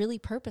feel really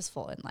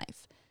purposeful in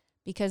life.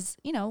 Because,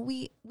 you know,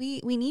 we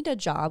need a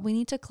job. We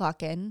need to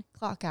clock in,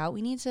 clock out.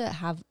 We need to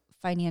have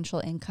financial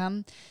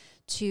income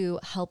to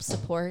help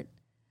support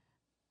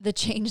the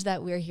change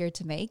that we're here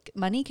to make.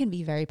 Money can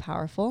be very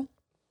powerful.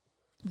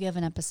 We have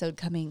an episode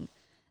coming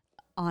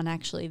on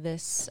actually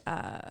this,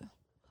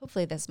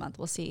 hopefully this month.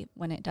 We'll see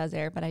when it does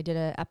air. But I did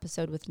an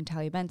episode with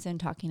Natalia Benson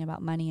talking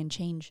about money and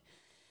change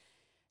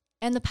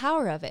and the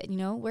power of it. You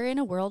know, we're in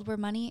a world where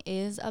money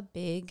is a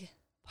big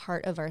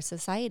part of our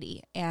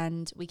society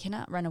and we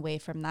cannot run away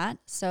from that.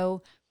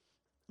 So,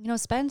 you know,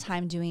 spend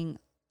time doing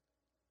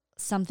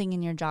something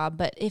in your job.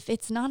 But if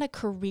it's not a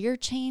career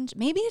change,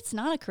 maybe it's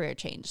not a career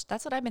change.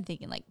 That's what I've been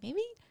thinking. Like,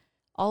 maybe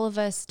all of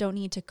us don't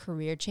need to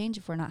career change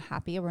if we're not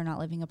happy or we're not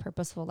living a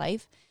purposeful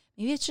life.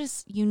 Maybe it's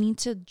just you need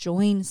to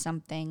join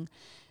something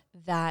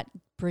that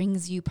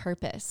brings you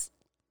purpose.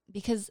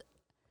 Because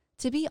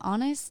to be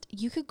honest,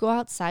 you could go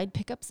outside,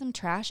 pick up some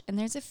trash, and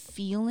there's a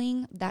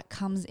feeling that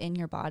comes in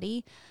your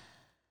body.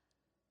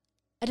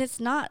 And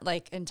it's not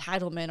like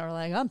entitlement or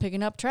like, I'm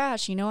picking up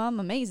trash, you know, I'm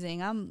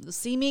amazing.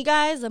 See me,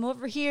 guys, I'm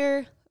over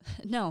here.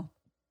 No,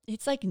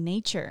 it's like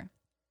nature.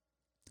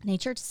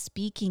 Nature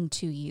speaking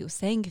to you,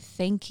 saying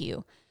thank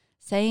you,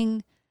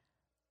 saying,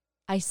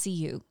 I see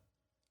you.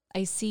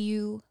 I see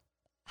you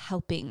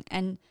helping.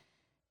 And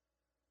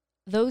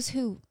those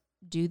who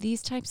do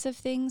these types of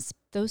things,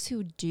 those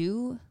who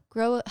do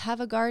have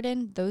a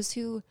garden, those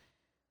who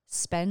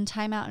spend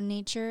time out in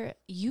nature,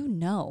 you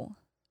know,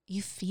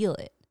 you feel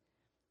it.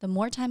 The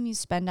more time you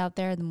spend out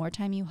there, the more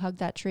time you hug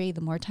that tree,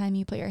 the more time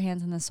you put your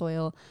hands in the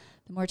soil,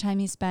 the more time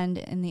you spend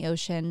in the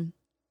ocean,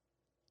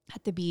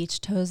 at the beach,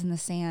 toes in the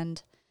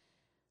sand,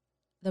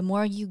 the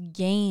more you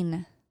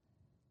gain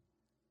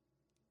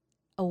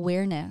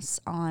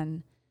awareness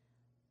on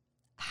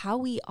how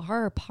we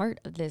are a part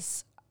of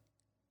this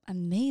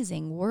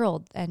amazing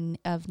world and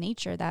of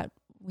nature that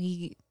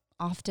we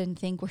often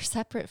think we're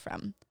separate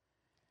from.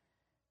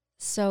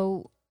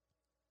 So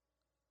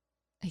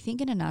I think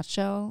in a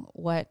nutshell,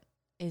 what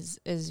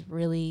is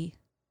really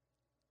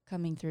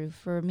coming through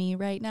for me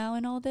right now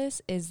in all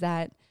this is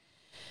that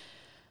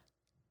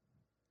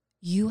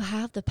you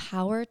have the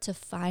power to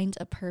find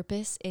a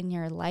purpose in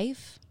your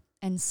life.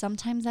 And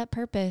sometimes that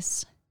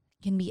purpose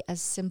can be as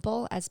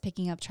simple as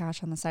picking up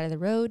trash on the side of the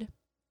road,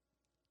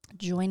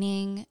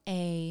 joining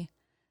a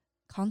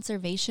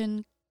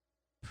conservation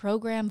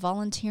program,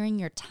 volunteering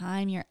your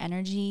time, your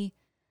energy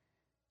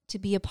to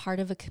be a part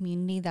of a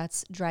community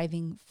that's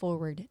driving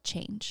forward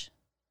change.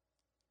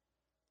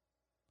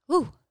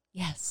 Ooh,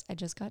 yes, I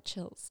just got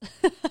chills.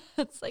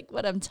 It's like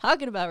what I'm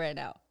talking about right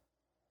now.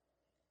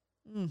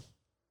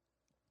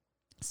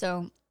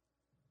 So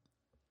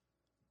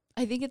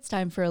I think it's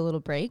time for a little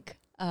break.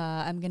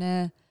 I'm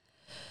gonna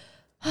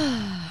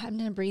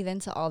breathe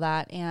into all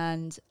that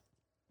and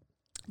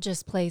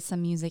just play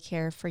some music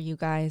here for you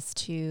guys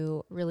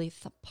to really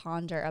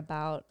ponder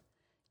about,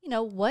 you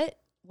know, what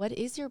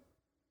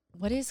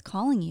is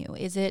calling you?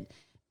 Is it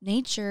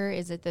nature?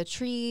 Is it the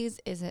trees?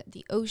 Is it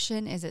the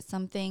ocean? Is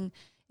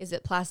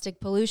it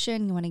plastic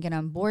pollution you want to get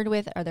on board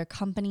with? Are there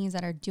companies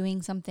that are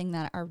doing something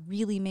that are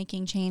really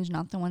making change,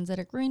 not the ones that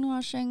are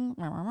greenwashing?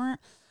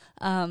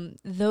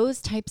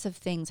 Those types of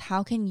things.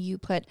 How can you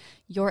put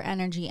your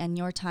energy and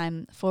your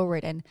time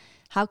forward? And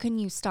how can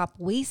you stop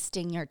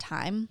wasting your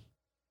time?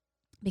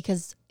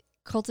 Because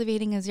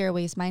cultivating a zero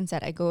waste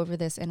mindset, I go over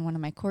this in one of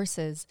my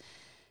courses,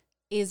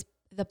 is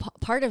the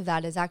part of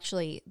that is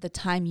actually the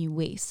time you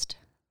waste.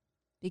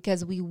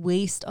 because we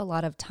waste a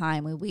lot of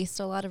time. We waste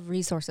a lot of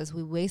resources.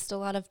 We waste a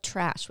lot of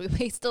trash. We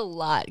waste a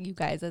lot, you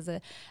guys, as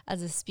a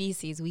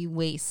species. We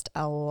waste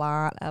a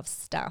lot of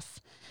stuff.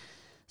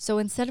 So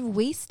instead of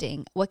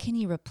wasting, what can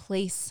you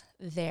replace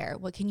there?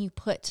 What can you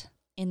put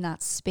in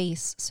that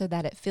space so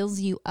that it fills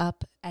you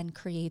up and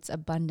creates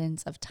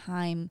abundance of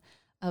time,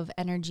 of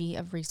energy,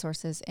 of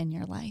resources in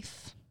your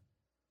life?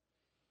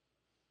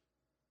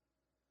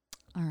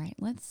 All right,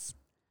 let's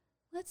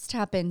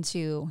tap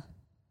into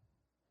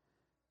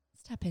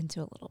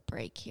a little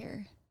break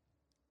here.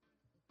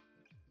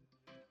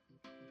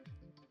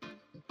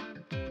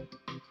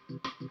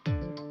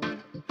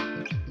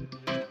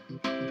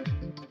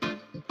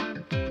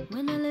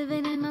 When I'm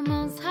living in my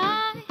most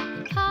high,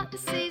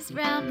 policies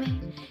round me.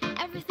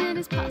 Everything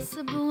is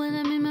possible when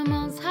I'm in my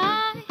most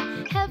high.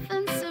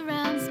 Heaven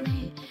surrounds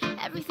me.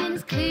 Everything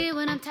is clear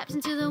when I'm tapped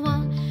into the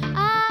one.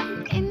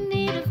 I'm in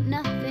need of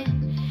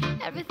nothing.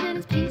 Everything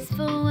is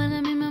peaceful when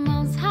I'm in my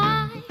most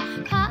high.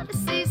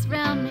 Policies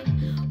round me.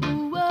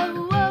 Ooh,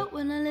 whoa, whoa.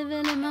 When I'm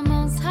living in my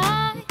most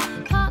high.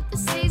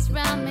 Policies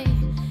round me.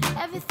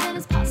 Everything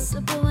is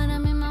possible when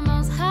I'm in my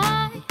most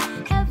high.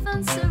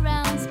 Heaven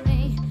surrounds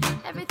me.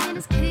 Everything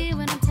is clear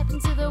when I'm tapped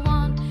into the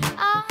one.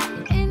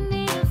 I'm in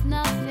need of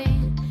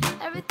nothing.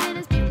 Everything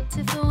is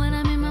beautiful when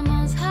I'm in my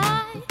most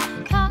high.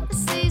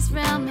 Policies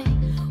round me.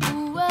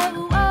 Ooh,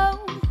 whoa,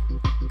 whoa.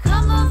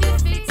 Come off your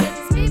feet, set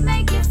this beat,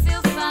 make you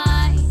feel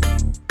fine.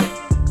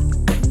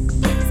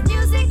 This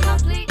music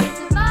complete, it's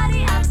your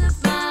body out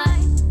of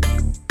mind.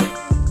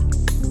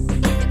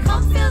 You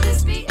come feel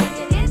this beat and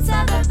get into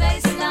the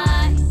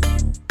baseline.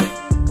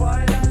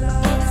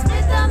 This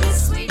rhythm is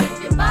sweet,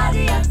 move your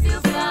body and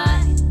feel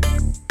fine.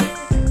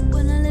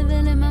 When I'm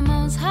living in my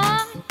most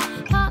high,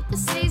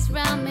 policies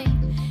round me.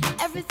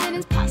 Everything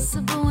is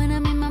possible when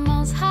I'm in my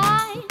most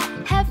high.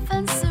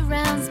 Heaven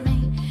surrounds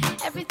me.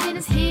 Everything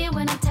is here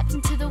when I'm tapped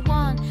into the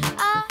one.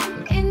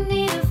 I'm in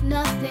need of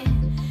nothing.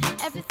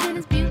 Everything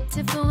is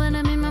beautiful when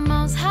I'm in my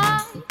most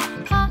high.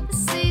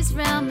 Policies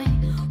round me.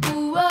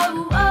 Ooh,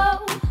 whoa,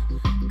 whoa.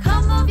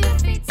 Come off your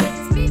feet, set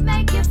this beat,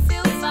 make you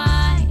feel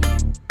fine.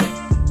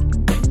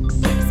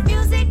 This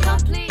music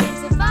complete,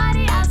 it's your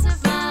body out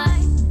of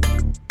mind.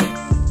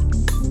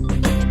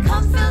 You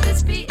come feel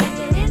this beat and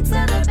get into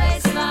the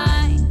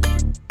baseline.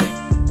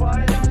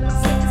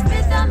 So this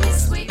rhythm is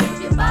sweet,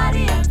 move your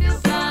body and feel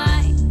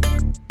fine.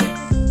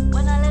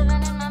 When I'm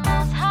living in my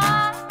most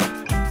high.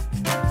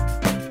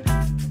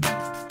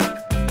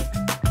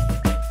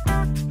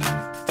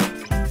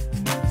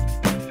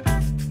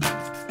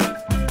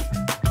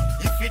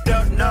 If you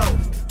don't know,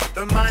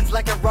 the mind's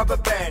like a rubber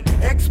band.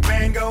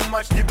 Expand, go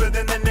much deeper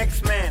than the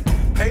next man.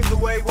 Pave the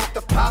way, walk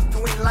the path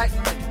to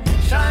enlightenment.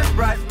 Shine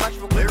bright, much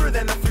clearer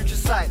than the future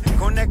sight.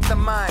 Connect the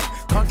mind,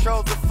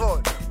 control the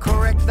thought.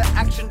 Correct the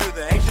action, do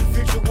the ancient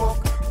future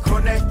walk.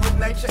 Connect with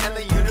nature and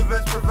the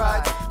universe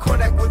provides.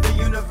 Connect with the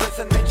universe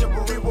and nature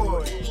will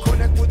reward.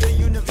 Connect with the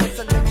universe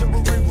and nature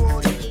will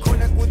reward.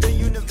 Connect with the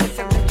universe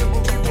and nature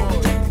will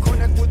reward.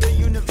 Connect with the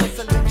universe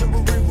and nature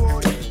will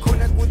reward.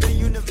 Connect with the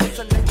universe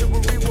and nature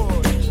will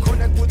reward.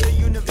 Connect with the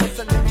universe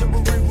and nature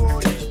will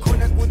reward.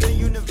 Connect with the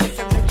universe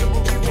and nature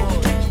will reward.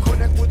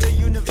 Connect with the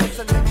universe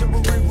and nature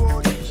will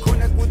reward.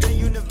 Connect with the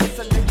universe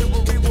and nature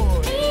will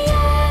reward.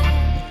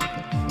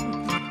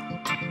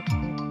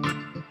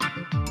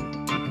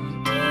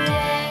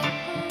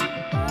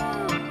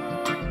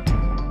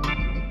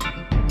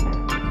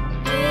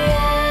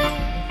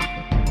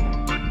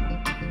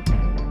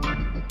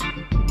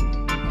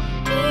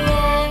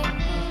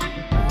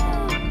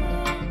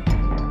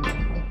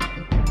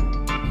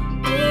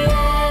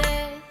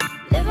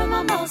 Living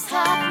my most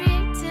high,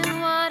 creating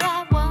what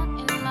I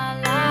want in my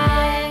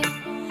life.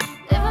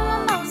 Living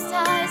my most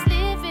high is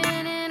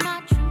living in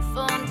my true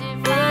form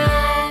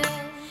divine.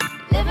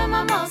 Living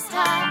my most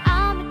high,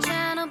 I'm a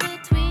channel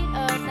between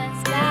earth and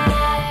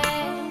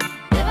sky.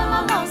 Living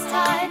my most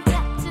high,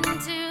 tapped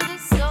into the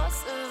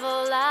source of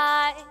all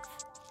life.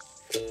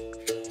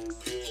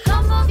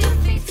 Come off your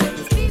feet, take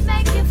this beat,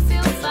 make you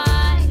feel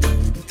fine.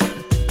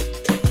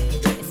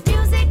 This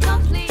music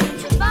complete,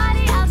 your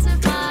body out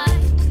of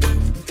mind.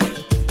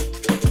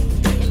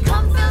 You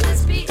come feel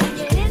this beat and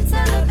get into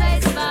the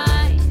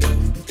baseline.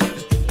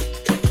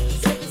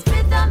 So this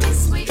rhythm is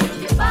sweet,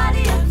 move your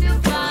body and feel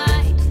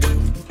fine.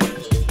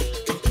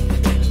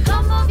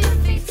 Come off your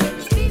feet, take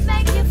this beat,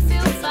 make you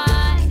feel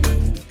fine.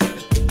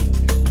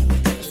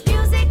 This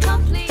music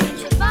complete,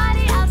 your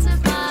body out of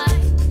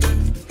mind.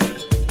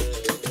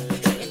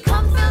 You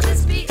come feel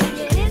this beat and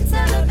get into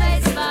the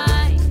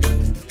baseline.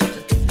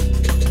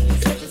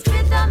 So this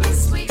rhythm is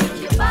sweet,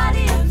 move your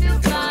body and feel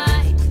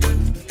fine.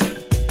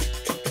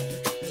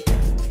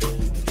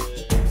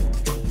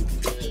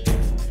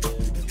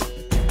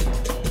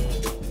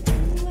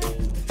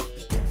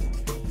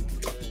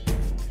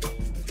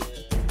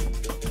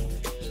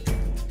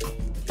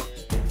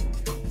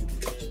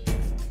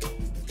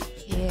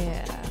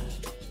 Yeah.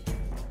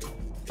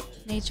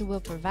 Nature will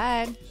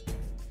provide.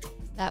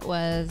 That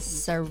was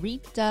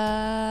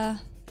Sarita,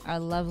 our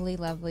lovely,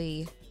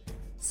 lovely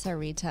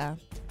Sarita.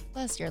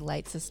 Bless your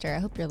light, sister. I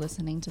hope you're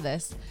listening to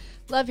this.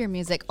 Love your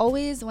music.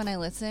 Always when I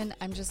listen,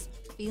 I'm just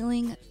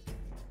feeling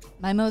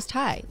my most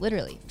high,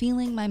 literally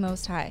feeling my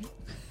most high.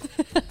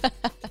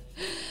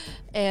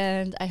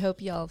 And I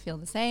hope y'all feel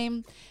the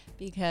same,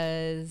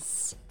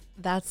 because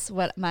that's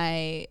like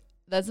my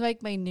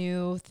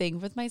new thing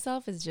with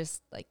myself, is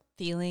just like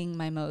feeling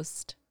my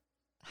most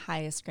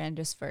highest,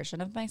 grandest version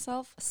of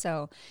myself.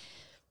 So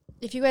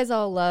if you guys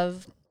all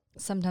love,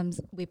 sometimes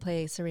we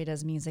play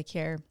Sarita's music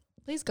here,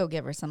 please go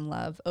give her some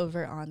love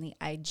over on the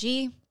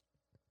IG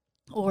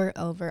or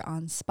over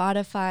on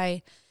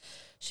Spotify.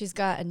 She's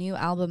got a new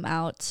album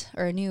out,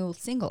 or a new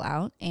single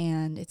out,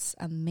 and it's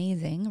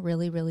amazing.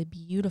 Really, really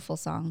beautiful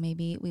song.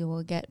 Maybe we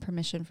will get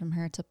permission from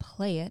her to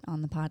play it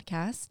on the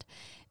podcast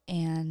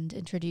and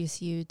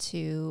introduce you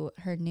to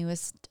her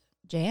newest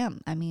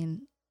jam. I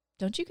mean,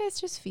 don't you guys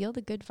just feel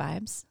the good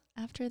vibes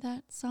after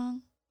that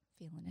song?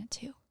 Feeling it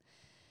too.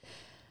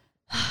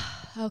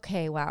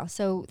 Okay, wow.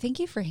 So thank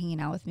you for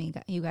hanging out with me,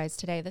 you guys,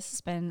 today. This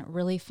has been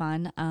really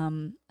fun. I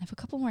have a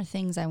couple more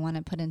things I want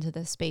to put into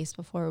this space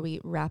before we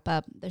wrap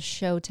up the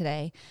show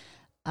today.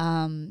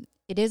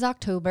 It is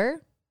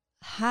October,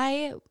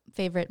 high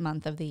favorite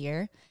month of the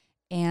year,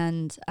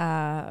 and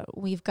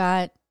we've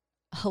got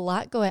a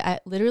lot going.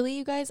 Literally,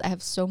 you guys, I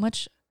have so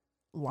much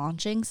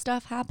launching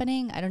stuff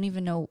happening. I don't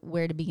even know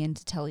where to begin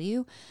to tell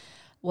you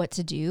what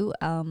to do.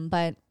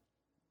 But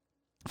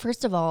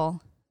first of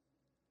all,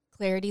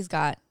 Clarity's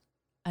got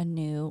a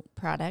new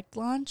product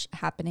launch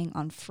happening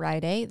on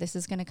Friday. This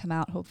is going to come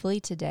out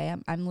hopefully today.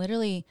 I'm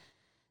literally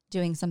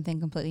doing something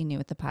completely new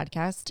with the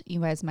podcast.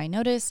 You guys might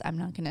notice I'm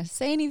not going to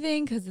say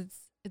anything because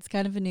it's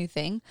kind of a new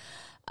thing.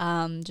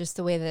 Just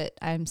the way that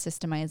I'm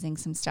systemizing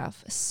some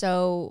stuff.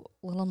 So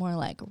a little more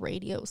like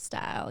radio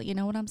style. You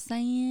know what I'm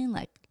saying?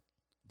 Like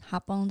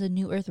hop on to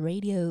New Earth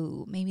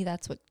Radio. Maybe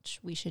that's what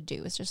we should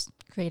do, is just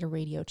create a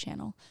radio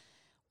channel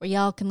where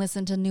y'all can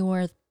listen to New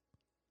Earth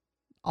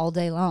all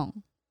day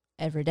long,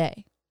 every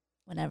day,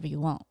 whenever you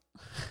want.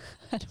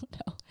 I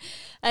don't know.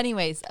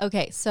 Anyways,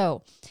 okay,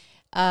 so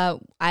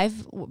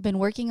I've been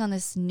working on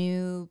this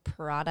new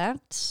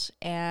product,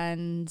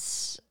 and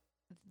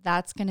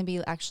that's going to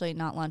be actually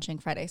not launching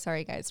Friday.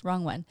 Sorry, guys,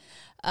 wrong one.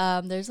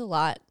 There's a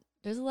lot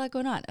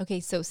going on.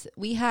 Okay, so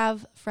we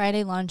have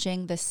Friday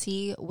launching the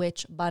Sea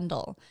Witch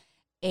Bundle,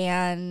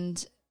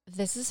 and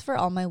this is for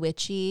all my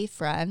witchy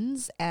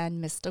friends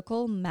and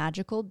mystical,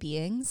 magical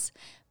beings,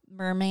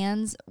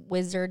 mermans,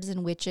 wizards,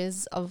 and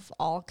witches of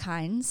all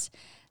kinds.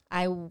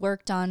 I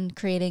worked on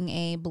creating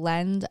a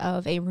blend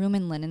of a room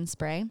and linen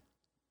spray,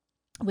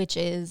 which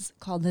is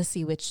called the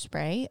Sea Witch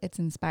Spray. It's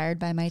inspired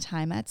by my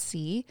time at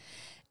sea.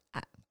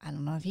 I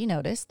don't know if you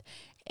noticed.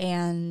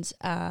 And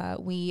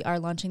we are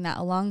launching that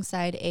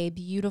alongside a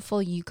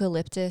beautiful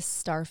eucalyptus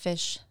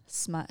starfish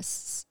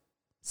space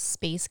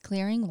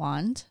clearing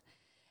wand.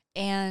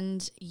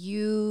 And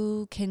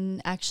you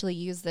can actually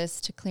use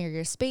this to clear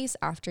your space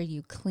after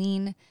you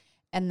clean.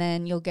 And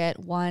then you'll get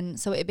one.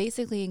 So it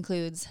basically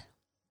includes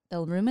the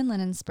room and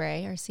linen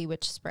spray, or Sea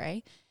Witch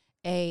spray,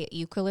 a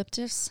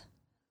eucalyptus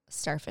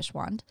starfish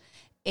wand,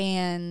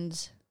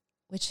 and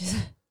which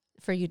is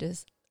for you to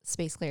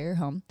space clear your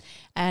home,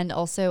 and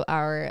also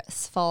our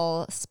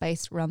fall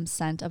spiced rum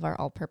scent of our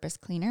all-purpose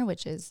cleaner,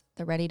 which is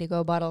the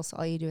ready-to-go bottle. So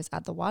all you do is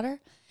add the water,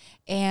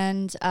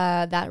 and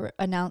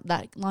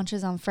that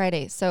launches on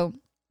Friday. So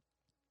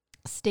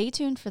stay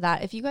tuned for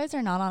that. If you guys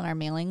are not on our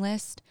mailing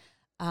list,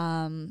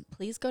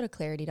 please go to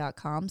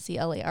clarity.com,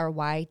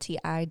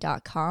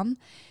 claryti.com,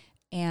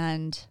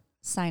 and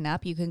sign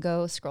up. You can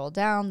go scroll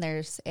down.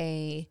 There's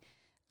a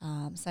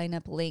sign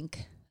up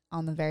link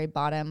on the very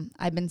bottom.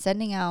 I've been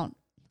sending out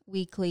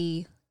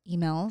weekly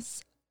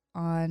emails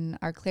on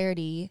our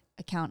Clarity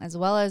account, as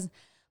well as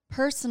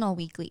personal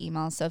weekly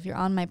emails. So if you're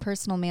on my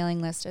personal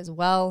mailing list as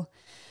well,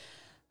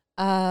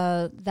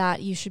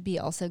 that you should be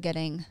also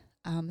getting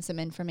some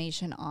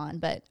information on.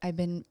 But I've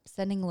been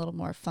sending a little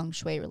more feng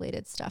shui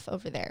related stuff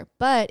over there.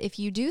 But if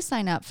you do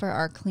sign up for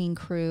our Clean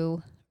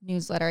Crew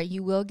newsletter,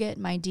 you will get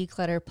my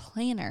declutter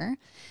planner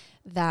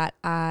that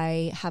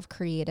I have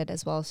created,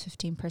 as well as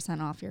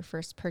 15% off your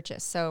first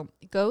purchase. So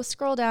go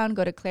scroll down,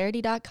 go to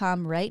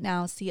clarity.com right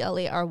now,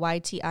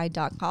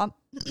 claryti.com.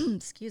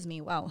 Excuse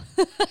me. Wow.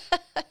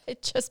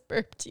 It just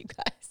burped, you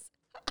guys.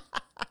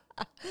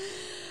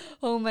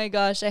 Oh my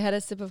gosh. I had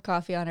a sip of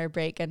coffee on our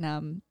break,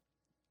 and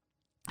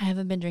I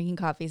haven't been drinking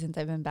coffee since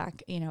I've been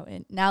back. You know,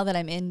 now that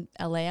I'm in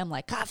LA, I'm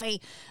like,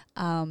 coffee.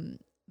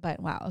 But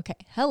wow. Okay.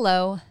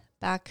 Hello.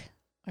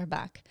 We're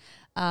back.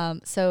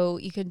 So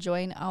you can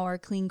join our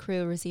Clean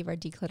Crew, receive our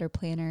declutter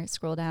planner.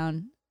 Scroll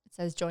down. It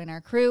says join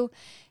our crew,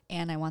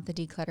 and I want the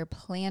declutter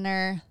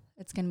planner.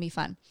 It's going to be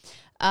fun.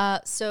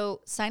 So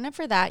sign up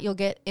for that. You'll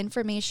get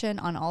information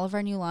on all of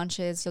our new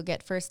launches. You'll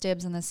get first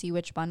dibs on the Sea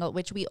Witch bundle,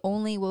 which we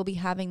only will be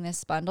having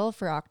this bundle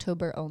for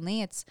October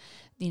only. It's,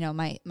 you know,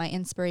 my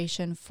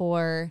inspiration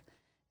for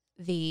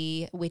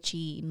the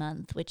witchy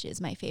month, which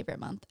is my favorite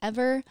month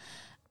ever.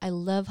 I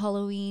love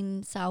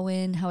Halloween,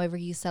 Samhain, however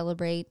you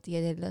celebrate,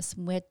 Dia de los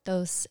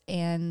Muertos,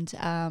 and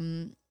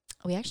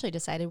we actually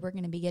decided we're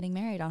going to be getting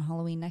married on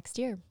Halloween next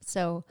year.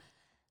 So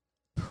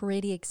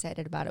pretty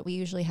excited about it. We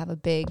usually have a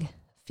big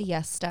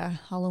fiesta,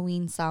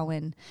 Halloween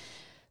Samhain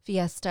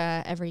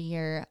fiesta every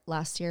year.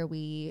 Last year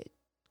we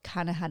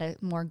kind of had a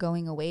more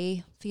going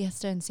away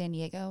fiesta in San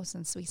Diego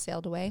since we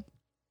sailed away.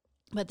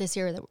 But this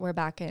year that we're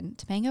back in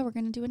Topanga, we're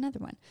going to do another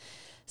one.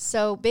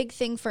 So big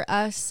thing for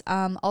us.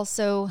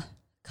 Also, a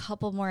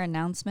couple more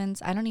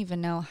announcements. I don't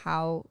even know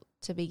how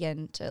to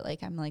begin to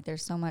I'm like,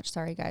 there's so much.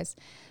 Sorry, guys.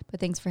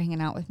 But thanks for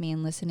hanging out with me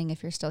and listening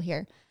if you're still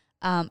here.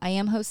 I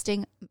am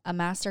hosting a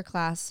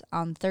masterclass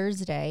on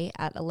Thursday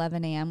at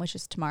 11 a.m., which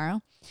is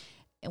tomorrow,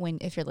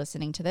 if you're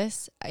listening to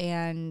this.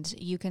 And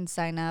you can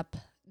sign up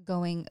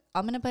I'm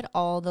going to put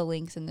all the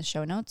links in the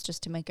show notes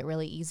just to make it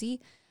really easy.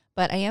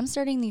 But I am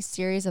starting these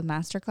series of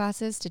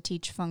masterclasses to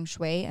teach feng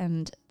shui.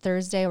 And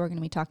Thursday, we're going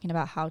to be talking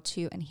about how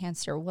to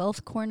enhance your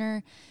wealth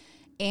corner.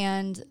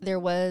 And there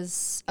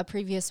was a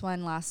previous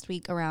one last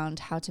week around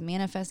how to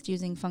manifest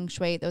using feng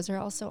shui. Those are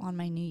also on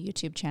my new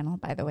YouTube channel,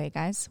 by the way,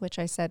 guys, which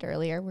I said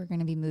earlier, we're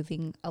going to be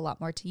moving a lot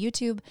more to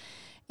YouTube.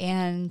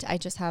 And I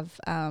just have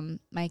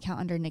my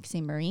account under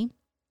Nixie Marie.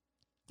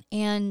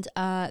 And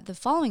the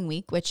following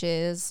week, which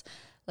is,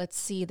 let's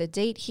see the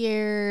date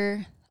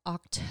here,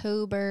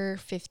 October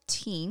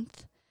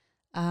 15th.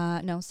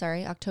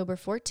 October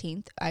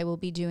 14th, I will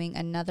be doing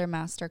another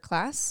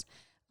masterclass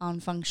on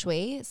feng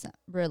shui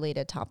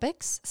related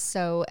topics.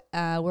 So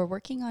we're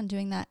working on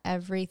doing that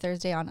every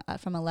Thursday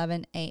from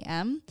 11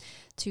 a.m.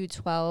 to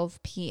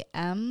 12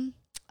 p.m.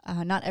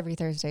 Not every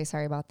Thursday,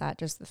 sorry about that.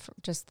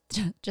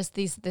 Just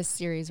this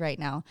series right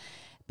now,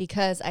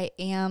 because I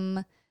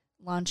am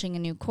launching a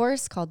new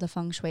course called the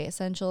Feng Shui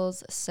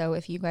Essentials. So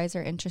if you guys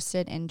are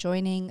interested in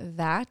joining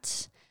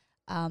that,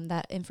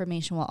 that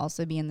information will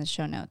also be in the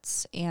show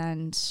notes.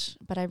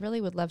 But I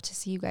really would love to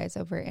see you guys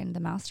over in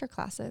the master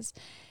classes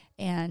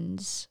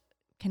and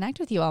connect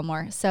with you all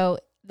more. So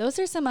those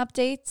are some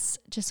updates.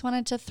 Just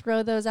wanted to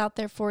throw those out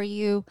there for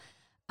you.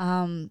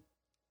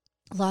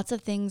 Lots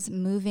of things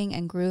moving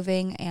and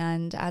grooving.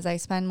 And as I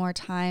spend more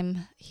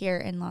time here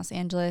in Los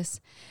Angeles,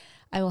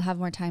 I will have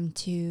more time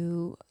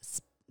to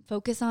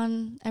focus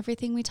on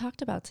everything we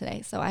talked about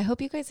today. So I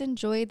hope you guys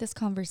enjoyed this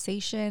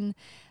conversation,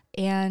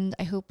 and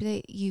I hope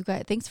that you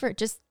guys, thanks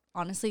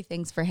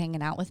for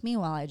hanging out with me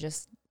while I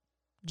just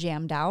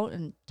jammed out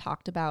and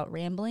talked about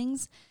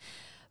ramblings.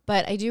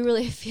 But I do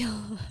really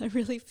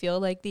feel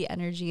like the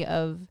energy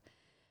of,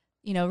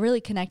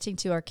 really connecting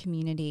to our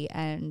community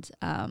and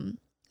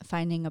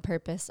finding a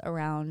purpose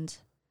around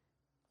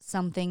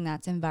something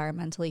that's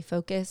environmentally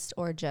focused,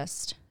 or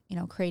just,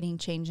 creating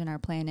change in our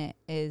planet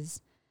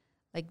is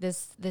like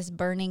this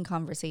burning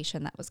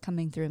conversation that was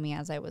coming through me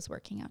as I was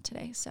working out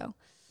today. So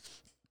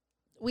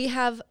we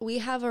have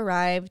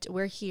arrived.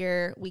 We're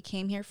here. We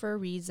came here for a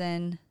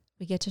reason.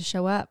 We get to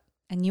show up,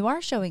 and you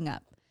are showing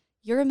up.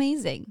 You're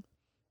amazing.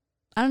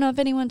 I don't know if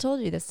anyone told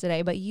you this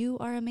today, but you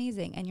are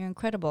amazing and you're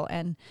incredible.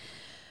 And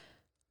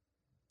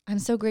I'm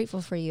so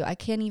grateful for you. I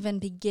can't even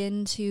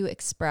begin to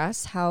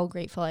express how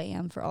grateful I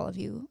am for all of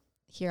you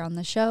here on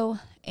the show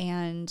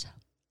and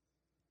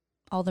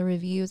all the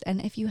reviews.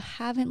 And if you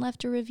haven't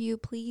left a review,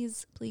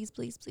 please, please,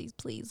 please, please,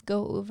 please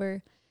go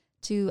over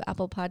to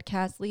Apple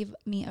Podcasts, leave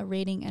me a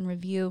rating and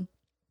review.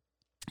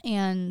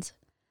 And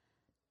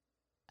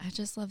I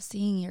just love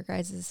seeing your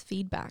guys'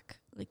 feedback.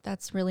 Like,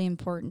 that's really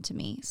important to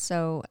me.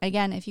 So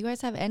again, if you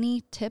guys have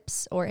any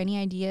tips or any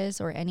ideas,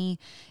 or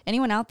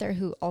anyone out there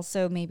who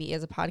also maybe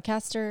is a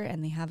podcaster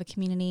and they have a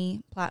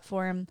community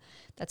platform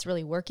that's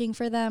really working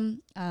for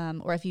them,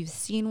 or if you've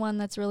seen one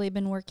that's really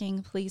been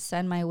working, please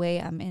send my way.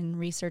 I'm in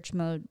research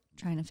mode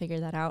trying to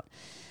figure that out.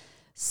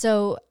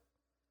 So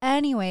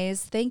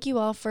anyways, thank you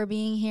all for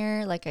being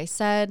here. Like I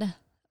said,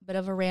 a bit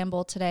of a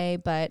ramble today,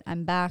 but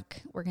I'm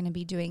back. We're going to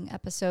be doing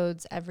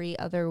episodes every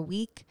other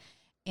week.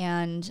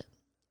 And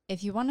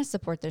if you want to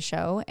support the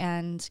show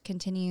and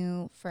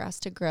continue for us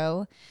to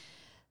grow,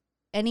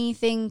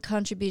 anything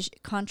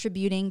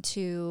contributing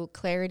to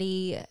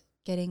Clarity,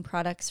 getting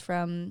products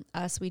from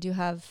us, we do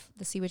have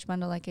the Sea Witch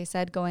bundle, like I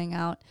said, going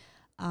out.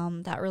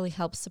 That really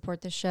helps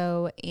support the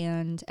show,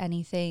 and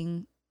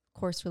anything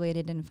course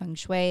related in Feng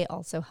Shui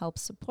also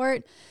helps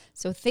support.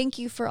 So thank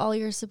you for all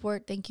your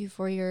support. Thank you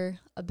for your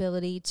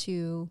ability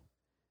to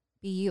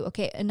be you.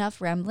 Okay,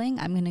 enough rambling.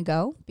 I'm going to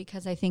go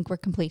because I think we're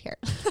complete here.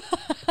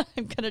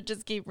 I'm going to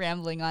just keep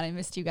rambling on. I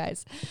missed you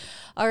guys.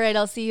 All right,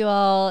 I'll see you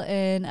all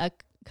in a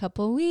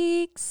couple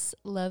weeks.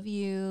 Love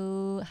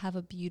you. Have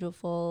a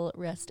beautiful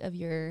rest of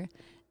your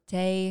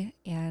day,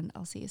 and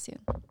I'll see you soon.